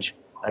Badge.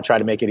 I try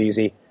to make it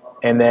easy.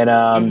 And then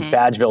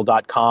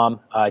badgeville.com,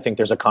 I think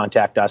there's a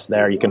contact us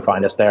there. You can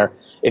find us there.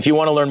 If you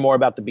want to learn more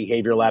about the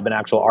Behavior Lab and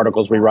actual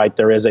articles we write,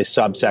 there is a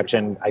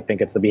subsection. I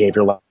think it's the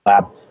Behavior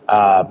Lab,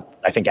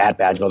 I think at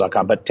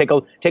badgeville.com. But take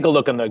a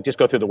look and just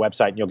go through the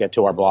website and you'll get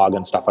to our blog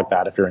and stuff like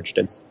that if you're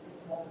interested.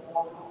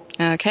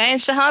 Okay.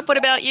 And Shahab, what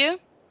about you?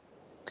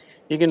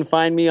 You can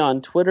find me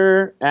on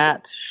Twitter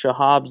at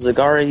Shahab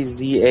Zargari,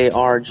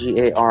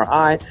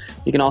 Zargari.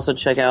 You can also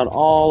check out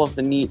all of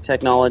the neat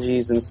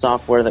technologies and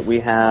software that we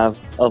have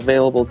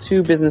available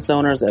to business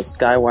owners at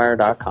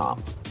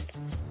Skywire.com.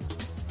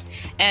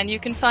 And you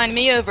can find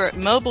me over at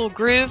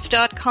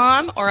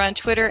mobilegroove.com or on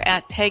Twitter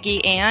at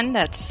Peggy Ann.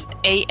 That's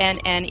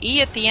ANNE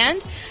at the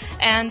end.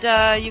 And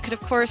you can,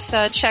 of course,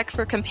 check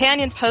for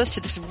companion posts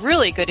to this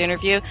really good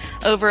interview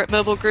over at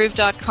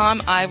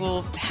mobilegroove.com. I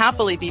will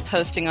happily be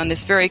posting on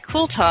this very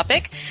cool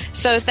topic.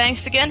 So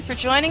thanks again for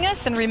joining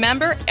us. And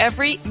remember,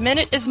 every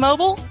minute is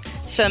mobile,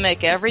 so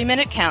make every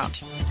minute count.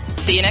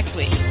 See you next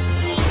week.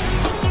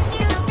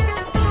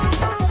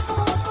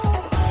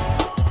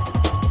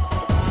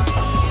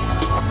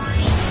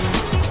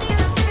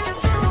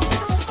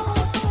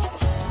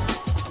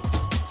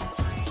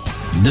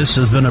 This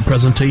has been a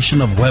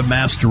presentation of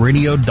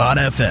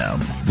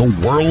WebmasterRadio.fm,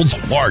 the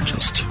world's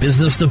largest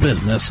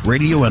business-to-business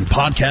radio and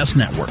podcast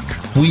network.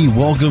 We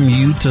welcome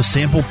you to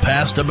sample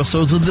past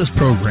episodes of this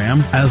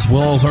program, as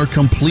well as our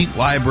complete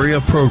library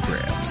of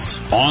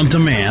programs, on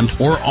demand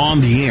or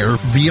on the air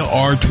via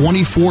our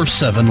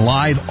 24/7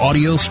 live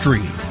audio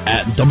stream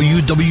at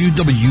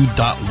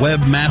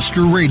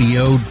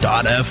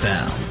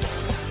www.webmasterradio.fm.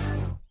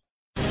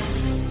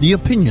 The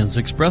opinions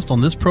expressed on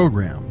this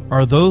program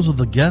are those of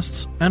the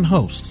guests and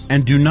hosts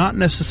and do not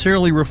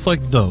necessarily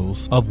reflect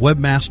those of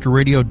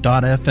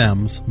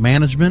WebmasterRadio.fm's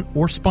management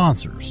or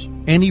sponsors.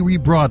 Any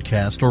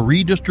rebroadcast or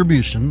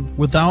redistribution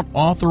without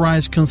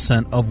authorized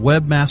consent of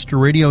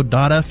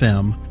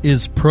WebmasterRadio.fm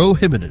is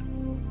prohibited.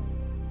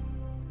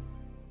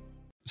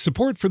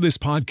 Support for this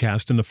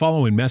podcast and the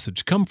following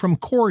message come from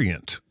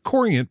Corient.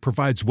 Corient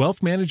provides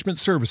wealth management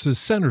services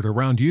centered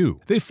around you.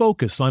 They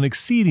focus on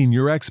exceeding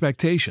your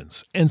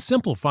expectations and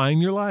simplifying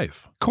your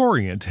life.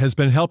 Corient has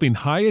been helping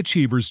high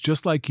achievers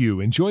just like you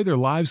enjoy their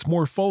lives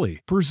more fully,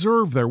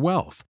 preserve their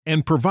wealth,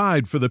 and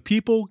provide for the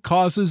people,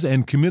 causes,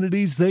 and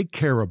communities they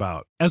care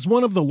about. As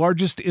one of the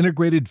largest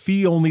integrated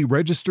fee-only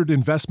registered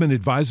investment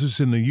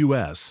advisors in the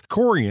U.S.,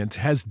 Corient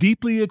has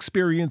deeply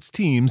experienced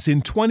teams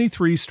in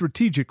 23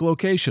 strategic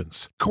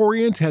locations.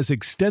 Corient has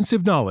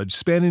extensive knowledge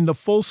spanning the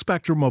full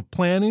spectrum of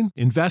planning,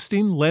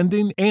 investing,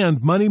 lending,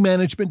 and money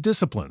management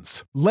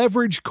disciplines.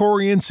 Leverage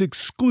Corient's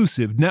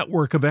exclusive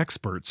network of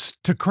experts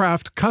to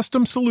craft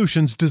custom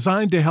solutions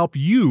designed to help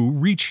you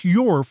reach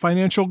your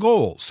financial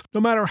goals, no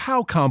matter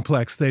how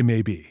complex they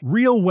may be.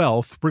 Real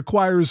wealth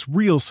requires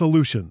real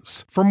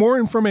solutions. For more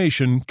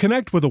information,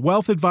 connect with a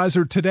wealth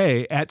advisor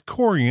today at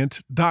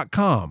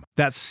Corient.com.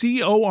 That's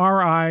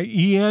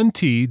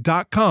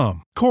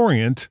Corient.com.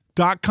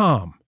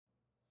 Corient.com.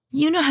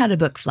 You know how to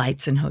book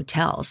flights and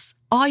hotels.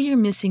 All you're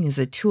missing is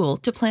a tool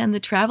to plan the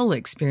travel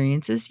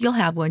experiences you'll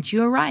have once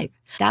you arrive.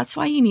 That's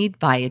why you need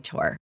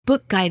Viator.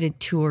 Book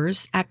guided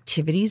tours,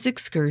 activities,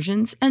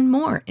 excursions, and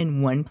more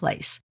in one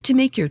place to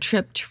make your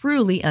trip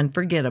truly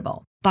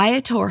unforgettable.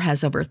 Viator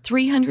has over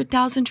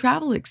 300,000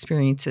 travel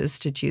experiences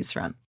to choose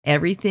from.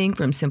 Everything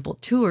from simple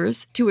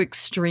tours to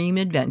extreme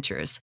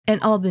adventures and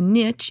all the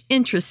niche,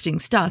 interesting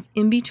stuff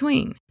in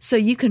between. So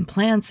you can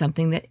plan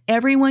something that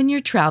everyone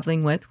you're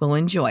traveling with will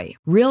enjoy.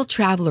 Real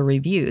traveler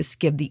reviews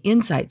give the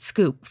inside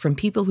scoop from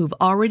people who've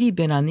already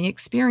been on the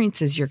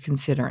experiences you're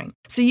considering.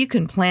 So you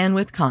can plan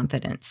with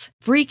confidence.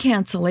 Free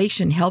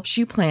cancellation helps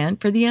you plan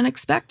for the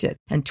unexpected.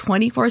 And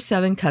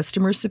 24/7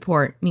 customer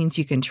support means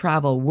you can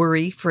travel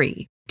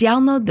worry-free.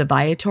 Download the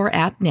Viator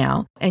app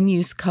now and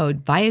use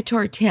code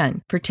Viator10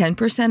 for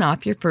 10%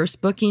 off your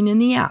first booking in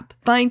the app.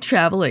 Find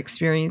travel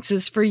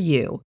experiences for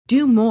you.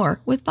 Do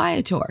more with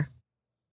Viator.